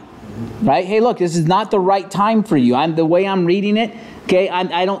buying, right? Hey, look, this is not the right time for you. The way I'm reading it, okay,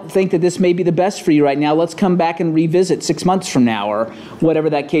 I don't think that this may be the best for you right now. Let's come back and revisit 6 months from now, or whatever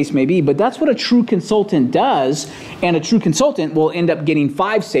that case may be. But that's what a true consultant does, and a true consultant will end up getting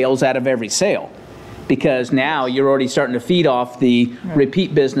 5 sales out of every sale, because now you're already starting to feed off the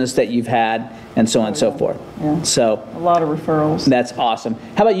repeat business that you've had, and so on and so forth. Yeah. So a lot of referrals. That's awesome.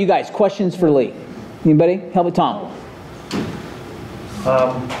 How about you guys? Questions for Lee? Anybody? Help me, Tom.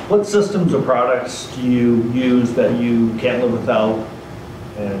 What systems or products do you use that you can't live without,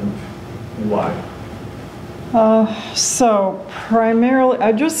 and why? So primarily,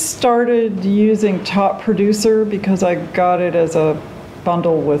 I just started using Top Producer because I got it as a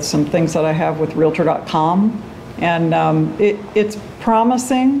bundle with some things that I have with Realtor.com, and it's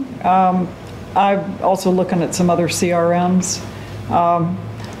promising. I'm also looking at some other CRMs.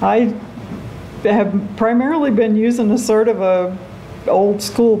 I have primarily been using a sort of a old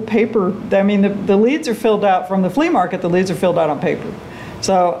school paper. I mean, the leads are filled out from the flea market. The leads are filled out on paper.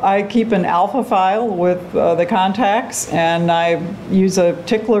 So I keep an alpha file with the contacts, and I use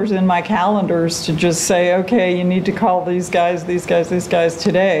ticklers in my calendars to just say, okay, you need to call these guys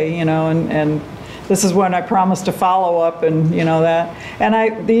today, you know, and this is when I promise to follow up, and you know that.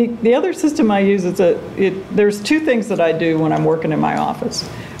 And the other system I use is there's two things that I do when I'm working in my office.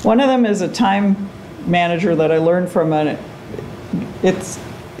 One of them is a time manager that I learned from it's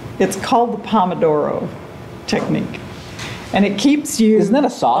called the Pomodoro technique. And it keeps you Isn't that a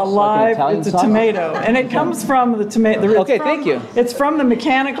sauce? alive. Like an it's a sauce? tomato, and it comes from the tomato. Okay, thank you. It's from the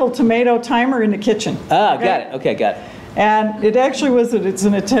mechanical tomato timer in the kitchen. Ah, got it. Okay, got it. And it actually was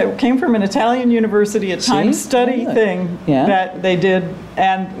it came from an Italian university, a time study thing that they did.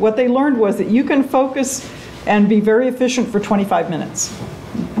 And what they learned was that you can focus and be very efficient for 25 minutes,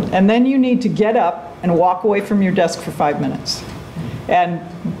 and then you need to get up and walk away from your desk for 5 minutes, and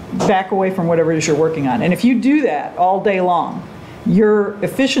back away from whatever it is you're working on. And if you do that all day long, your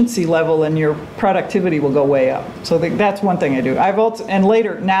efficiency level and your productivity will go way up. So that's one thing I do. And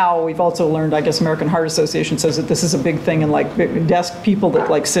later, now we've also learned, I guess American Heart Association says that this is a big thing in like desk people that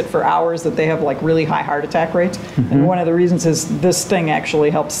like sit for hours, that they have like really high heart attack rates. Mm-hmm. And one of the reasons is this thing actually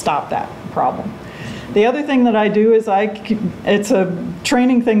helps stop that problem. The other thing that I do is it's a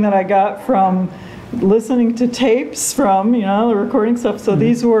training thing that I got from listening to tapes from, you know, the recording stuff. So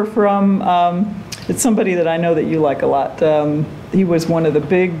these were from, it's somebody that I know that you like a lot. He was one of the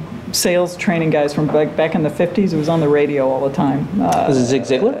big sales training guys from back in the 50s. He was on the radio all the time. Was it Zig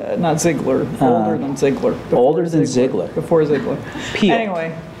Ziglar? Not Ziglar, older than Ziglar. Older than Ziglar. Before Ziglar. Peel.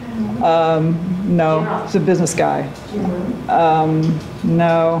 Anyway, no, he's a business guy.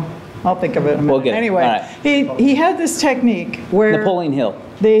 No, I'll think of it in a minute. We'll get it. Anyway, All right. he had this technique where Napoleon Hill.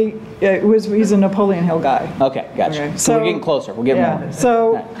 He's a Napoleon Hill guy. Okay, gotcha. Okay, So we're getting closer. We'll get more.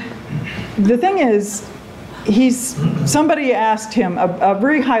 So the thing is, somebody asked him, a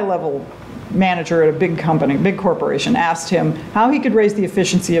very high level manager at a big company, big corporation, asked him how he could raise the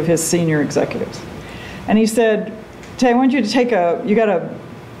efficiency of his senior executives. And he said, I want you to you got a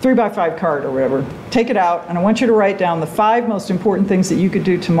 3x5 card or whatever, take it out, and I want you to write down the 5 most important things that you could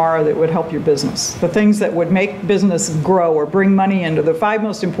do tomorrow that would help your business. The things that would make business grow or bring money into the 5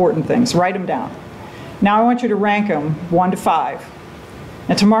 most important things. Write them down. Now I want you to rank them 1 to 5.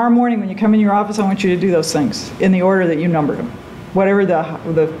 And tomorrow morning when you come in your office, I want you to do those things in the order that you numbered them, whatever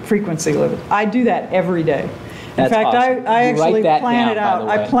the frequency level. I do that every day. In fact, awesome. I actually plan it out.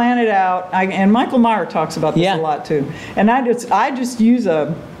 I plan it out. And Michael Meyer talks about this a lot too. And I just use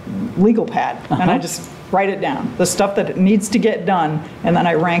a legal pad, and I just write it down, the stuff that needs to get done, and then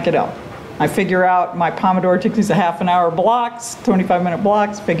I rank it up. I figure out my Pomodoro technique is a half-an-hour blocks, 25-minute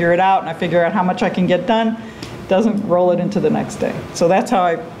blocks, figure it out, and I figure out how much I can get done. Doesn't roll it into the next day. So that's how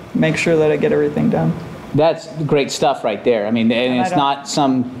I make sure that I get everything done. That's great stuff right there. I mean, and it's not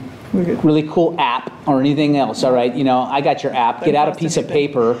some really cool app or anything else, all right? You know, I got your app. Get out a piece of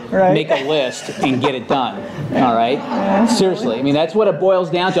paper, make a list, and get it done, all right? Seriously, I mean, that's what it boils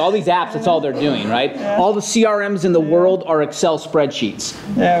down to. All these apps, that's all they're doing, right? All the CRMs in the world are Excel spreadsheets.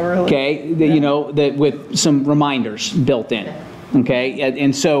 Yeah, really. Okay, you know, with some reminders built in, okay?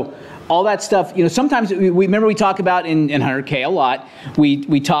 And so all that stuff, you know, sometimes we talk about in 100K a lot,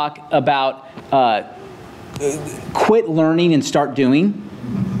 we talk about quit learning and start doing.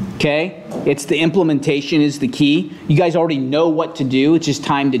 Okay, it's the implementation is the key. You guys already know what to do. It's just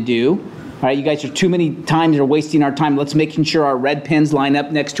time to do. All right, you guys are too many times are wasting our time. Let's making sure our red pens line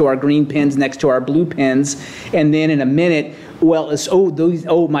up next to our green pens, next to our blue pens, and then in a minute, well, it's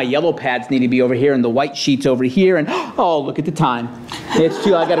my yellow pads need to be over here and the white sheets over here, and oh, look at the time. It's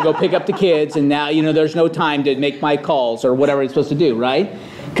too. I got to go pick up the kids, and now there's no time to make my calls or whatever it's supposed to do, right?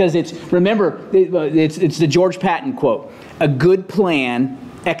 Because remember, it's the George Patton quote: "A good plan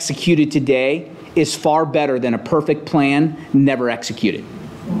executed today is far better than a perfect plan never executed."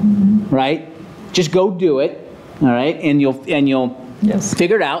 Right? Just go do it, all right? And you'll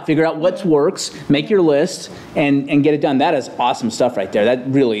figure it out. Figure out what works. Make your list and get it done. That is awesome stuff right there. That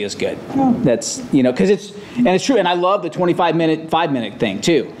really is good. That's because it's true. And I love the 25-minute, 5-minute thing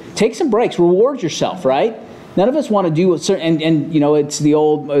too. Take some breaks. Reward yourself, right? None of us want to do a certain, and you know, it's the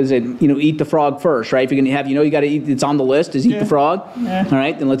old, what is it, you know, eat the frog first, right? If you're going to have, you know, you got to eat, it's on the list, is eat the frog. Yeah. All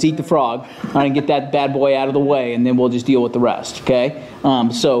right, then let's eat the frog. All right, and get that bad boy out of the way, and then we'll just deal with the rest, okay?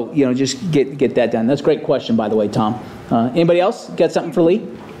 So, you know, just get that done. That's a great question, by the way, Tom. Anybody else got something for Lee?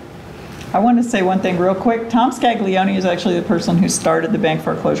 I want to say one thing real quick. Tom Scaglione is actually the person who started the bank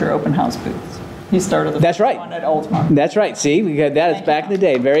foreclosure open house booths. He started the one at Oldsmar. That's right. See, we got that. It's back in the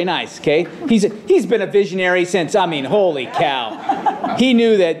day. Very nice. Okay, he's been a visionary since. I mean, holy cow! He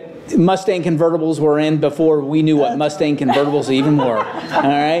knew that Mustang convertibles were in before we knew what Mustang convertibles even were. All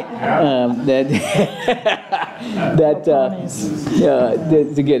right,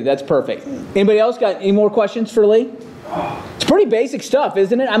 that's perfect. Anybody else got any more questions for Lee? It's pretty basic stuff,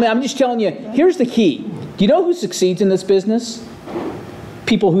 isn't it? I mean, I'm just telling you. Here's the key. Do you know who succeeds in this business?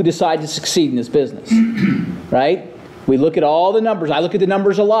 People who decide to succeed in this business, right? We look at all the numbers. I look at the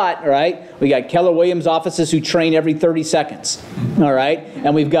numbers a lot, right? We got Keller Williams offices who train every 30 seconds, all right?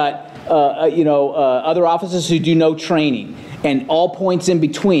 And we've got, other offices who do no training and all points in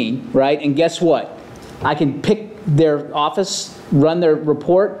between, right? And guess what? I can pick their office, run their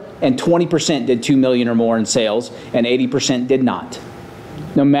report, and 20% did $2 million or more in sales, and 80% did not.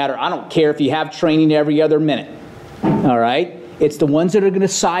 No matter, I don't care if you have training every other minute, all right? It's the ones that are going to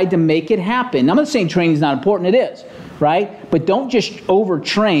decide to make it happen. I'm not saying training is not important. It is, right? But don't just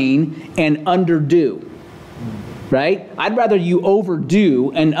overtrain and underdo, right? I'd rather you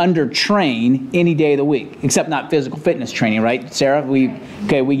overdo and undertrain any day of the week, except not physical fitness training, right, Sarah? We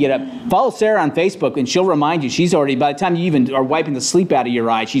get up. Follow Sarah on Facebook, and she'll remind you. She's already, by the time you even are wiping the sleep out of your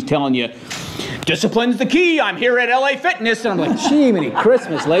eyes, she's telling you, discipline's the key. I'm here at LA Fitness. And I'm like, Jiminy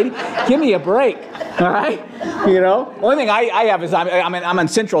Christmas, lady. Give me a break. All right? You know? Only thing I have is I'm on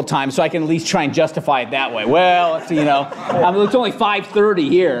Central Time, so I can at least try and justify it that way. Well, it's, you know, it's only 5:30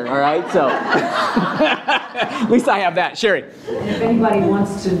 here, all right? So at least I have that. Sherry. If anybody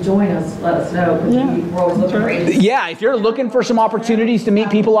wants to join us, let us know. We're always looking for agents. Yeah, if you're looking for some opportunities to meet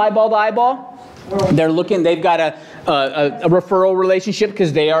people eyeball to eyeball, they've got a referral relationship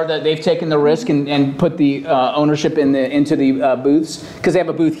because they've taken the risk and put the ownership into the booths, because they have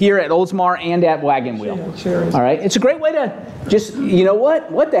a booth here at Oldsmar and at Wagon Wheel. Sure. All right, it's a great way to just, you know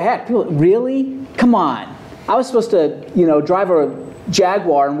what the heck, people, really, come on. I was supposed to, you know, drive a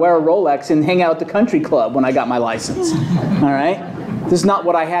Jaguar and wear a Rolex and hang out at the country club when I got my license. All right, this is not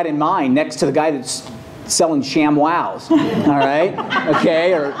what I had in mind. Next to the guy that's selling sham wows. All right,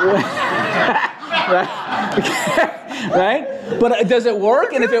 okay, or. Right? But does it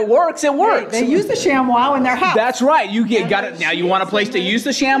work? And if it works, it works. They use the ShamWow in their house. That's right. You got it. Now you want a place to use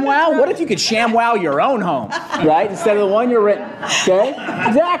the ShamWow? What if you could ShamWow your own home, right? Instead of the one you're renting. Okay?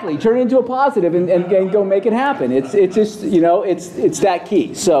 Exactly. Turn it into a positive and go make it happen. It's just, you know, it's that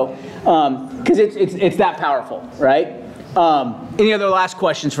key. So, because it's that powerful, right? Any other last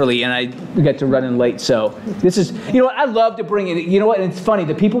questions for Lee? And we got to run in late, so this is, you know what, I love to bring in, you know what, and it's funny,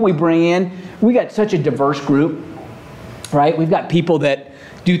 the people we bring in, we got such a diverse group, right? We've got people that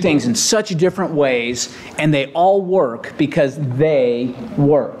do things in such different ways, and they all work because they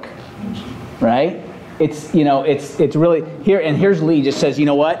work, right? It's, you know, it's really, here, and here's Lee just says, you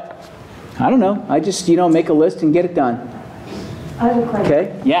know what, I don't know, I just, you know, make a list and get it done. I have a question.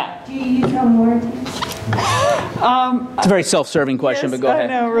 Okay, yeah. Do you use home warranty? It's a very self-serving question, yes, but go ahead.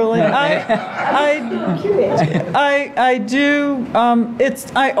 I know, really. I do.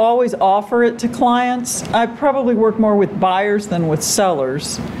 I always offer it to clients. I probably work more with buyers than with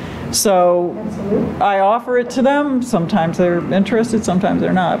sellers. So I offer it to them. Sometimes they're interested, sometimes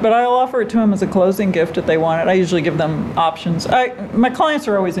they're not. But I'll offer it to them as a closing gift if they want it. I usually give them options. My clients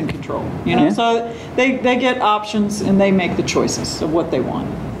are always in control, you know. Yeah. So they get options and they make the choices of what they want.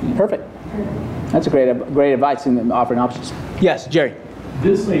 Perfect. That's a great advice in offering options. Yes, Jerry.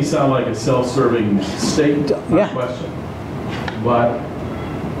 This may sound like a self-serving statement, question, but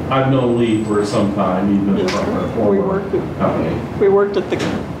I've known Lee for some time, even from her former company. We worked at the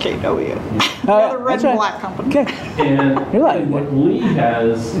KW, the other red and black company. Okay. And what Lee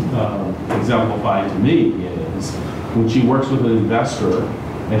has exemplified to me is when she works with an investor,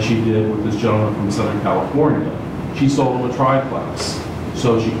 as she did with this gentleman from Southern California, she sold him a triplex.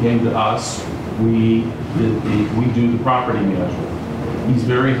 So she came to us. We do the property management. He's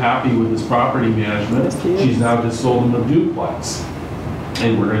very happy with his property management. She's now just sold him a duplex,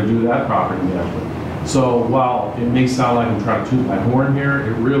 and we're going to do that property management. So while it may sound like I'm trying to toot my horn here,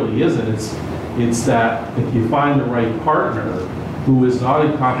 it really isn't. It's that if you find the right partner who is not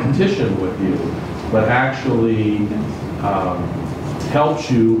in competition with you, but actually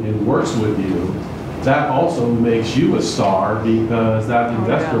helps you and works with you, that also makes you a star because that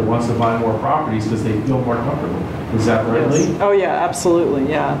investor wants to buy more properties because they feel more comfortable. Is that right, Lee? Oh yeah, absolutely,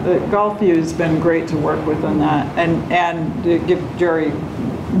 yeah. The Golfview has been great to work with on that, and to give Jerry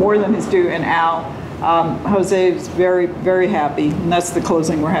more than his due, and Al. Jose is very, very happy, and that's the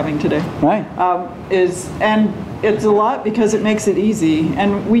closing we're having today. Right. And it's a lot because it makes it easy,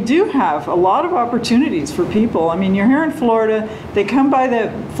 and we do have a lot of opportunities for people. I mean, you're here in Florida, they come by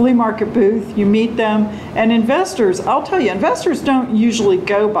the flea market booth, you meet them, and investors, I'll tell you, investors don't usually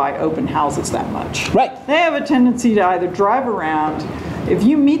go by open houses that much. Right. They have a tendency to either drive around. If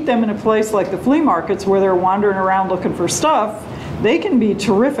you meet them in a place like the flea markets where they're wandering around looking for stuff, they can be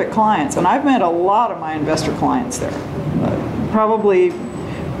terrific clients, and I've met a lot of my investor clients there. Probably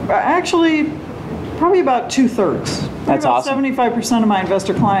about 2/3. That's about awesome. 75% of my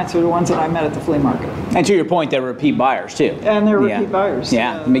investor clients are the ones that I met at the flea market. And to your point, they're repeat buyers too. And they're repeat buyers.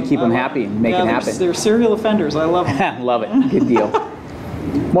 Yeah, keep them happy and make it happen. They're serial offenders. I love them. Love it. Good deal.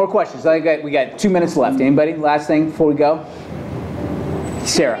 More questions. We got 2 minutes left. Anybody? Last thing before we go?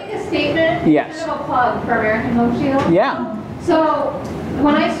 Sarah. Can I make a statement? Yes. Kind of a plug for American Home Shield. Yeah. So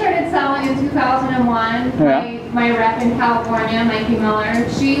when I started selling in 2001, my rep in California, Mikey Miller,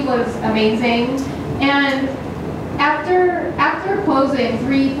 she was amazing. And after closing,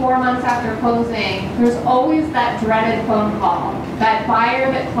 3-4 months after closing, there's always that dreaded phone call. That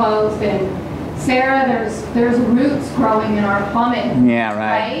buyer that closed, and Sarah, there's roots growing in our plumbing. Yeah,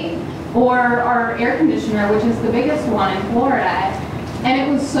 right. Or our air conditioner, which is the biggest one in Florida. And it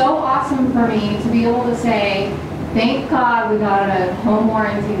was so awesome for me to be able to say, thank God we got a home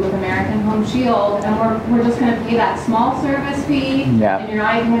warranty with American Home Shield, and we're just going to pay that small service fee, and you're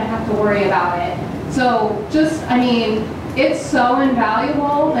not even going to have to worry about it. So it's so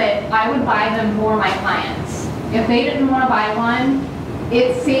invaluable that I would buy them for my clients. If they didn't want to buy one,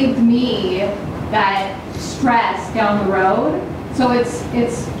 it saved me that stress down the road. So it's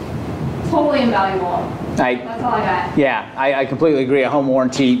totally invaluable. That's all I got. Yeah, I completely agree. A home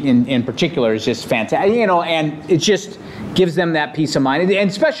warranty in particular is just fantastic. And it just gives them that peace of mind. And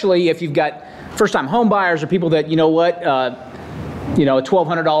especially if you've got first-time home buyers or people that, a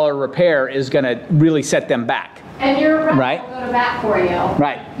 $1,200 repair is going to really set them back. And your rep will go to bat for you.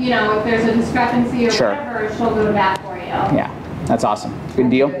 Right. If there's a discrepancy or whatever, she'll go to bat for you. Yeah, that's awesome. Good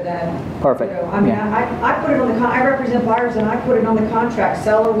deal. Perfect. I put it on I represent buyers, and I put it on the contract.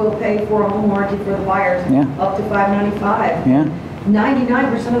 Seller will pay for a home warranty for the buyers up to $595. Yeah.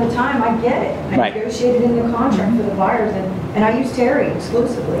 99% of the time, I get it. I negotiated in the contract for the buyers, and I use Terry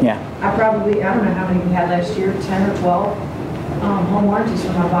exclusively. Yeah. I don't know how many we had last year, 10 or 12 home warranties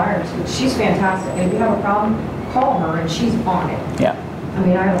for my buyers. But she's fantastic. If you have a problem, call her, and she's on it. Yeah.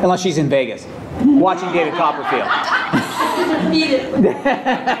 Unless she's in Vegas, watching David Copperfield.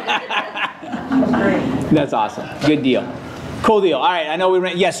 That's awesome. Good deal. Cool deal. All right, I know we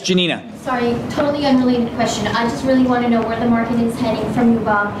ran. Yes, Janina. Sorry, totally unrelated question. I just really want to know where the market is heading from you,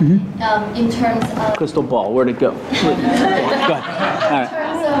 Bob, in terms of... Crystal ball, where'd it go? Go ahead. All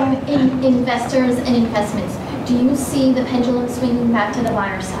right. In terms of investors and investments, do you see the pendulum swinging back to the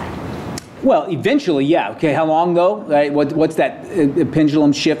buyer side? Well, eventually, yeah. Okay, how long though? Right, what's that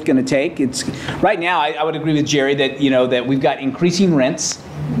pendulum shift going to take? It's right now. I would agree with Jerry that that we've got increasing rents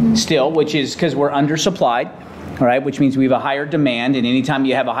still, which is because we're undersupplied. All right, which means we have a higher demand, and anytime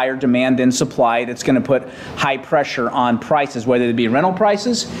you have a higher demand than supply, that's going to put high pressure on prices, whether it be rental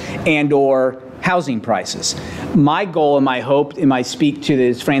prices and or housing prices. My goal and my hope, and I speak to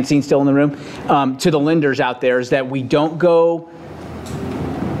this, Francine still in the room, to the lenders out there, is that we don't go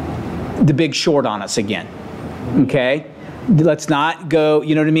the big short on us again, okay? Let's not go,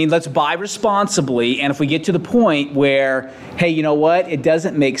 you know what I mean? Let's buy responsibly, and if we get to the point where, hey, you know what, it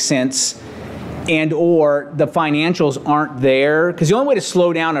doesn't make sense, and or the financials aren't there, because the only way to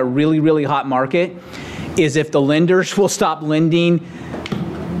slow down a really, really hot market is if the lenders will stop lending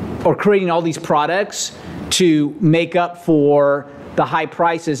or creating all these products to make up for the high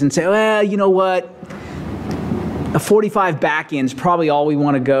prices and say, well, you know what, a 45 back end is probably all we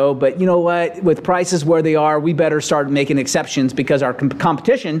want to go, but you know what, with prices where they are, we better start making exceptions because our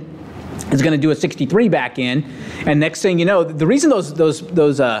competition is going to do a 63 back end, and next thing you know, the reason those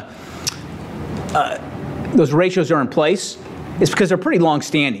ratios are in place is because they're pretty long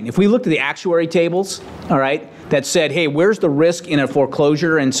standing. If we looked at the actuary tables, all right, that said, hey, where's the risk in a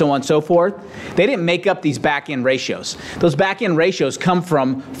foreclosure and so on and so forth, they didn't make up these back-end ratios. Those back-end ratios come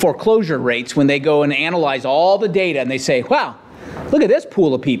from foreclosure rates when they go and analyze all the data and they say, wow, look at this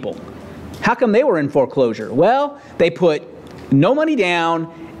pool of people. How come they were in foreclosure? Well, they put no money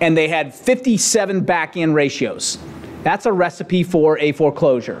down and they had 57 back-end ratios. that's a recipe for a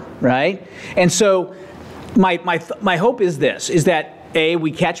foreclosure, right? And so my hope is this, is that A,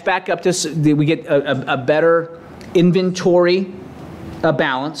 we catch back up to, we get a better inventory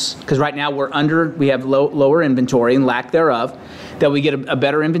balance, because right now we have lower inventory and lack thereof, that we get a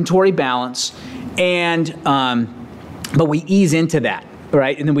better inventory balance, and but we ease into that,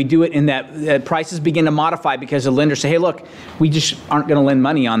 right? And then we do it in that prices begin to modify because the lenders say, hey, look, we just aren't going to lend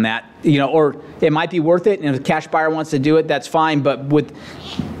money on that, you know, or it might be worth it, and if a cash buyer wants to do it, that's fine. But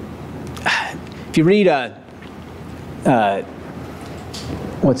if you read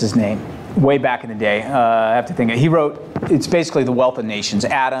what's his name? Way back in the day, I have to think. He wrote, it's basically The Wealth of Nations.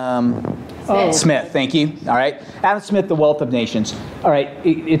 Adam Smith, thank you. All right, Adam Smith, The Wealth of Nations. All right,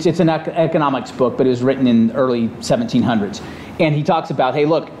 it's an economics book, but it was written in early 1700s. And he talks about, hey,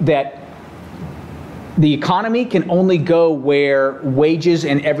 look, that the economy can only go where wages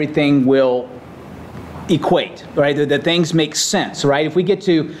and everything will equate, right? That things make sense, right? If we get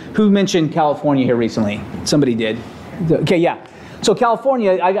to, who mentioned California here recently? Somebody did. Okay, yeah. So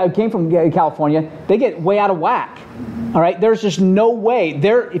California, I came from California, they get way out of whack. All right, there's just no way.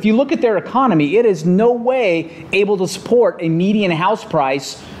 If you look at their economy, it is no way able to support a median house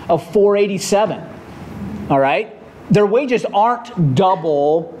price of $487. All right, their wages aren't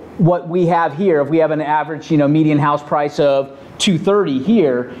double what we have here. If we have an average, median house price of $230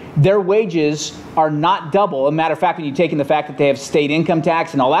 here, their wages are not double. As a matter of fact, when you take in the fact that they have state income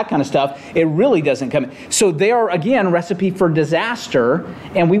tax and all that kind of stuff, it really doesn't come. So they are, again, a recipe for disaster,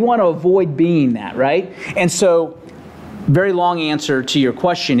 and we want to avoid being that, right? And so, very long answer to your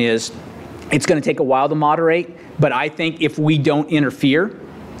question is, it's going to take a while to moderate, but I think if we don't interfere,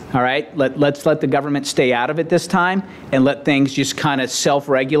 all right, let's let the government stay out of it this time and let things just kind of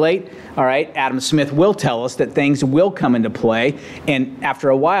self-regulate. All right, Adam Smith will tell us that things will come into play, and after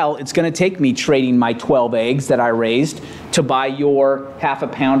a while, it's going to take me trading my 12 eggs that I raised to buy your half a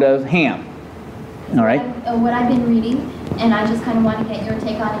pound of ham. All right? What I've been reading, and I just kind of want to get your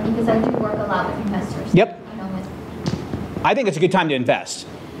take on it because I do work a lot with investors. Yep. I think it's a good time to invest,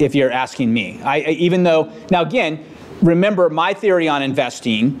 if you're asking me. Even though, now again, remember, my theory on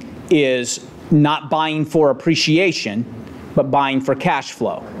investing is not buying for appreciation, but buying for cash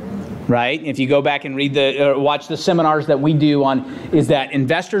flow, right? If you go back and read watch the seminars that we do on, is that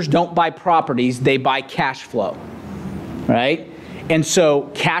investors don't buy properties, they buy cash flow, right? And so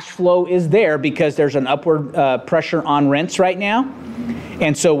cash flow is there because there's an upward pressure on rents right now.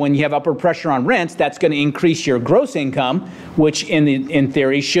 And so when you have upward pressure on rents, that's going to increase your gross income, which in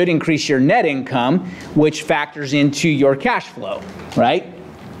theory should increase your net income, which factors into your cash flow, right?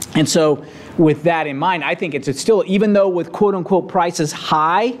 And so with that in mind, I think it's still, even though with quote unquote prices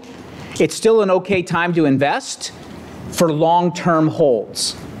high, it's still an okay time to invest for long-term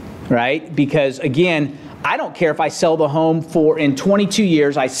holds, right? Because again, I don't care if I sell the home in 22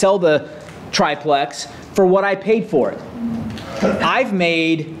 years, I sell the triplex for what I paid for it. I've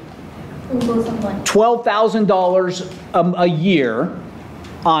made $12,000 a year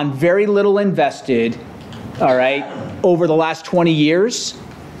on very little invested, all right, over the last 20 years.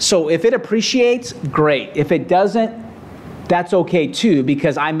 So if it appreciates, great. If it doesn't, that's okay too,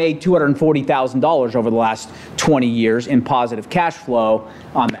 because I made $240,000 over the last 20 years in positive cash flow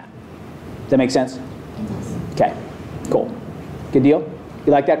on that. Does that make sense? Okay, cool. Good deal?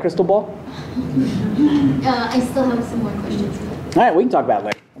 You like that crystal ball? I still have some more questions. All right, we can talk about it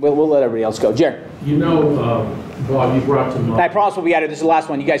later. We'll let everybody else go. Jared. Bob, you brought to mind. I promise we'll be out of this. Is the last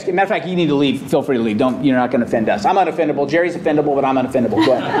one. You guys, matter of fact, you need to leave. Feel free to leave. You're not going to offend us. I'm unoffendable. Jerry's offendable, but I'm unoffendable.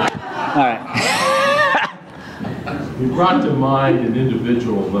 Go ahead. All right. You brought to mind an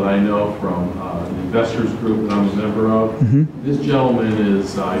individual that I know from an investors group that I'm a member of. Mm-hmm. This gentleman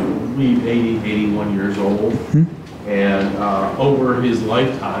is, I believe, 80, 81 years old. Mm-hmm. And over his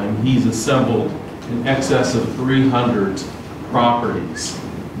lifetime, he's assembled in excess of 300 properties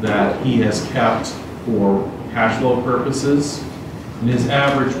that he has kept for cash flow purposes. And his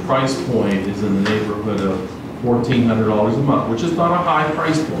average price point is in the neighborhood of $1,400 a month, which is not a high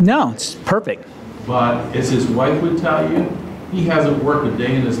price point. No, it's perfect. But as his wife would tell you, he hasn't worked a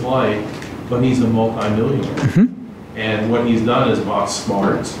day in his life, but he's a multimillionaire. Mm-hmm. And what he's done is bought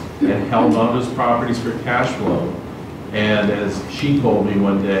smart and held on to his properties for cash flow. And as she told me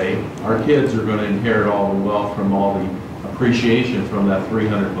one day, our kids are going to inherit all the wealth from all the appreciation from that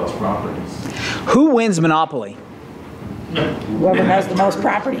 300 plus properties. Who wins Monopoly? Whoever has the most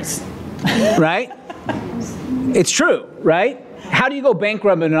properties. Right? It's true, right? How do you go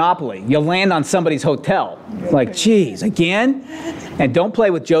bankrupt in Monopoly? You land on somebody's hotel. Like, geez, again? And don't play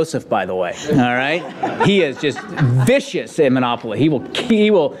with Joseph, by the way, all right? He is just vicious in Monopoly. He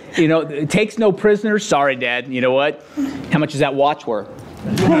will, you know, takes no prisoners. Sorry, Dad, you know what? How much is that watch worth?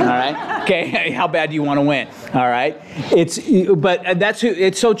 All right. Okay. How bad do you want to win? All right.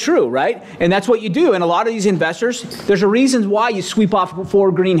 It's so true, right? And that's what you do. And a lot of these investors, there's a reason why you sweep off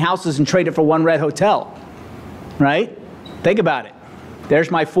 4 green houses and trade it for 1 red hotel, right? Think about it.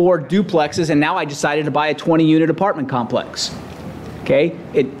 There's my 4 duplexes, and now I decided to buy a 20-unit apartment complex. Okay.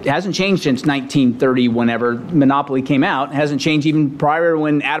 It hasn't changed since 1930, whenever Monopoly came out. It hasn't changed even prior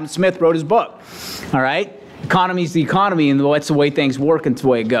when Adam Smith wrote his book. All right. Economy's the economy, and that's the way things work, and it's the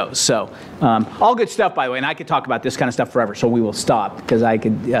way it goes. So, all good stuff, by the way, and I could talk about this kind of stuff forever, so we will stop, because I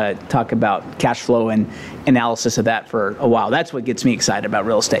could talk about cash flow and analysis of that for a while. That's what gets me excited about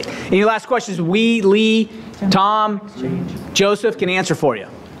real estate. Any last questions we, Lee, Tom, Joseph can answer for you?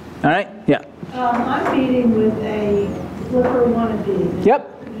 All right? Yeah. I'm meeting with a flipper wannabe.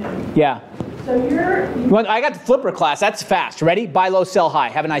 Yep. Yeah. So I got the flipper class. That's fast. Ready? Buy low, sell high.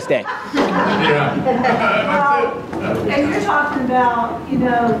 Have a nice day. And you're talking about, you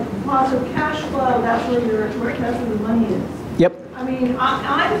know, positive cash flow. That's where the money is. Yep. I mean,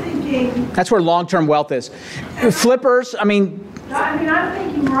 I'm thinking. That's where long-term wealth is. Flippers. I mean, I'm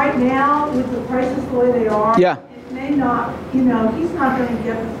thinking right now with the prices the way they are. Yeah. It may not. You know, he's not going to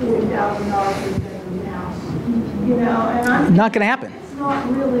get the $40,000 for the house. You know, and I'm not going to happen. Not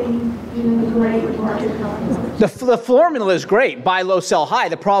really, you know, great market value. The formula is great, buy low, sell high.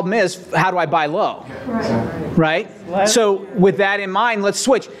 The problem is, how do I buy low? Right? So with that in mind, let's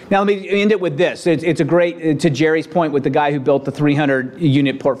switch. Now let me end it with this. It's a great, to Jerry's point with the guy who built the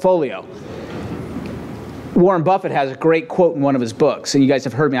 300-unit portfolio. Warren Buffett has a great quote in one of his books, and you guys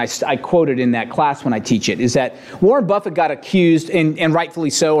have heard me, I quote it in that class when I teach it, is that Warren Buffett got accused, and rightfully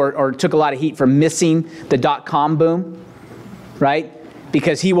so, or took a lot of heat for missing the dot-com boom, right?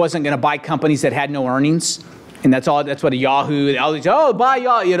 Because he wasn't going to buy companies that had no earnings. And that's what a Yahoo, all these, buy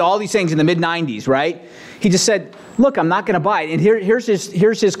Yahoo, you know, all these things in the mid-90s, right? He just said, look, I'm not going to buy it. And here's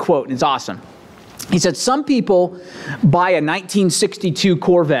his quote, and it's awesome. He said, some people buy a 1962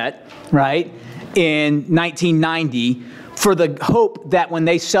 Corvette, right, in 1990 for the hope that when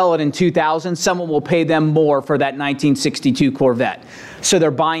they sell it in 2000, someone will pay them more for that 1962 Corvette. So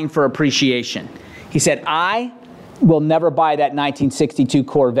they're buying for appreciation. He said, I will never buy that 1962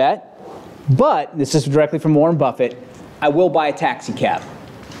 Corvette, but, this is directly from Warren Buffett, I will buy a taxi cab.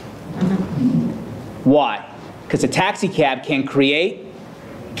 Why? Because a taxi cab can create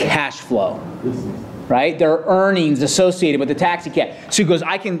cash flow, right? There are earnings associated with the taxi cab. So he goes,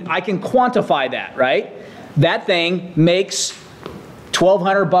 I can quantify that, right? That thing makes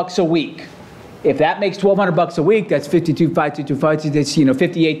 $1,200 a week. If that makes $1,200 a week, that's 52,522, that's, you know,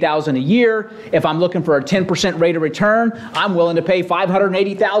 $58,000 a year. If I'm looking for a 10% rate of return, I'm willing to pay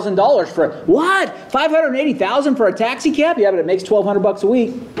 $580,000 for what? $580,000 for a taxi cab? Yeah, but it makes $1,200 a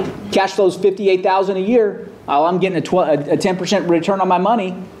week. Cash flow's $58,000 a year. I'm getting a 10% return on my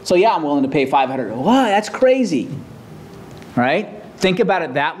money. So yeah, I'm willing to pay $500. Wow, that's crazy, right? Think about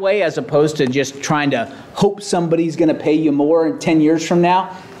it that way, as opposed to just trying to hope somebody's going to pay you more 10 years from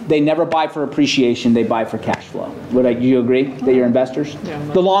now. They never buy for appreciation, they buy for cash flow. Would you agree that you're investors? Yeah,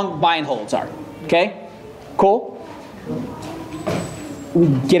 the long buy and holds are. Okay? Cool?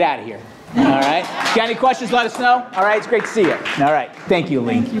 Get out of here. All right? Got any questions, let us know. All right, it's great to see you. All right, thank you,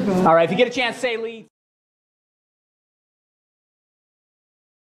 Lee. Thank you both. All right, if you get a chance, say Lee.